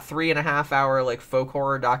that 3.5 hour like folk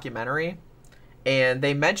horror documentary, and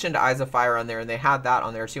they mentioned Eyes of Fire on there, and they had that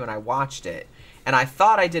on there too, and I watched it, and I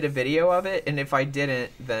thought I did a video of it, and if I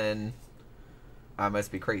didn't, then I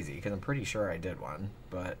must be crazy because I'm pretty sure I did one,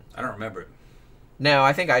 but I don't remember it. No,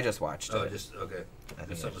 I think I just watched it. Oh, just okay.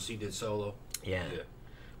 That's something she did solo. Yeah.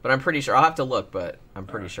 But I'm pretty sure I'll have to look, but I'm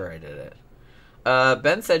pretty sure I did it.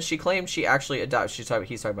 Ben said she claimed she actually adopted.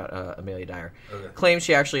 He's talking about Amelia Dyer. Okay. Claimed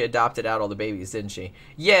she actually adopted out all the babies, didn't she?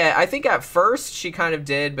 Yeah, I think at first she kind of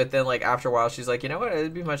did, but then like after a while she's like, you know what?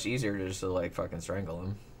 It'd be much easier to just like fucking strangle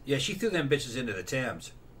them. Yeah, she threw them bitches into the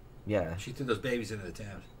Thames. Yeah. She threw those babies into the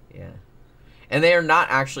Thames. Yeah. And they are not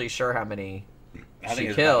actually sure how many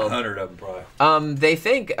she killed. 100 of them probably. They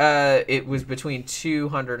think it was between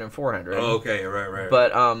 200 and 400. Oh, okay, right.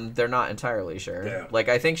 But they're not entirely sure. Yeah. Like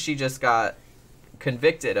I think she just got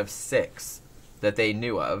convicted of 6 that they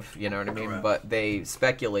knew of, you know what I mean? Right. But they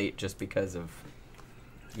speculate just because of,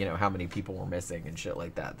 you know, how many people were missing and shit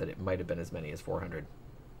like that it might have been as many as 400.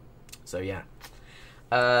 So yeah.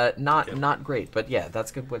 Not great, but yeah,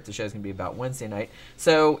 that's good what the show's gonna be about Wednesday night.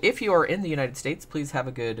 So if you are in the United States, please have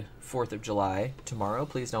a good 4th of July tomorrow.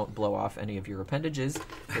 Please don't blow off any of your appendages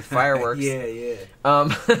with fireworks. Yeah.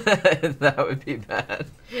 That would be bad.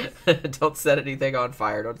 Don't set anything on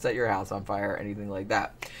fire. Don't set your house on fire, anything like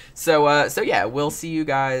that. So yeah, we'll see you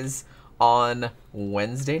guys on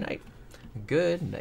Wednesday night. Good night.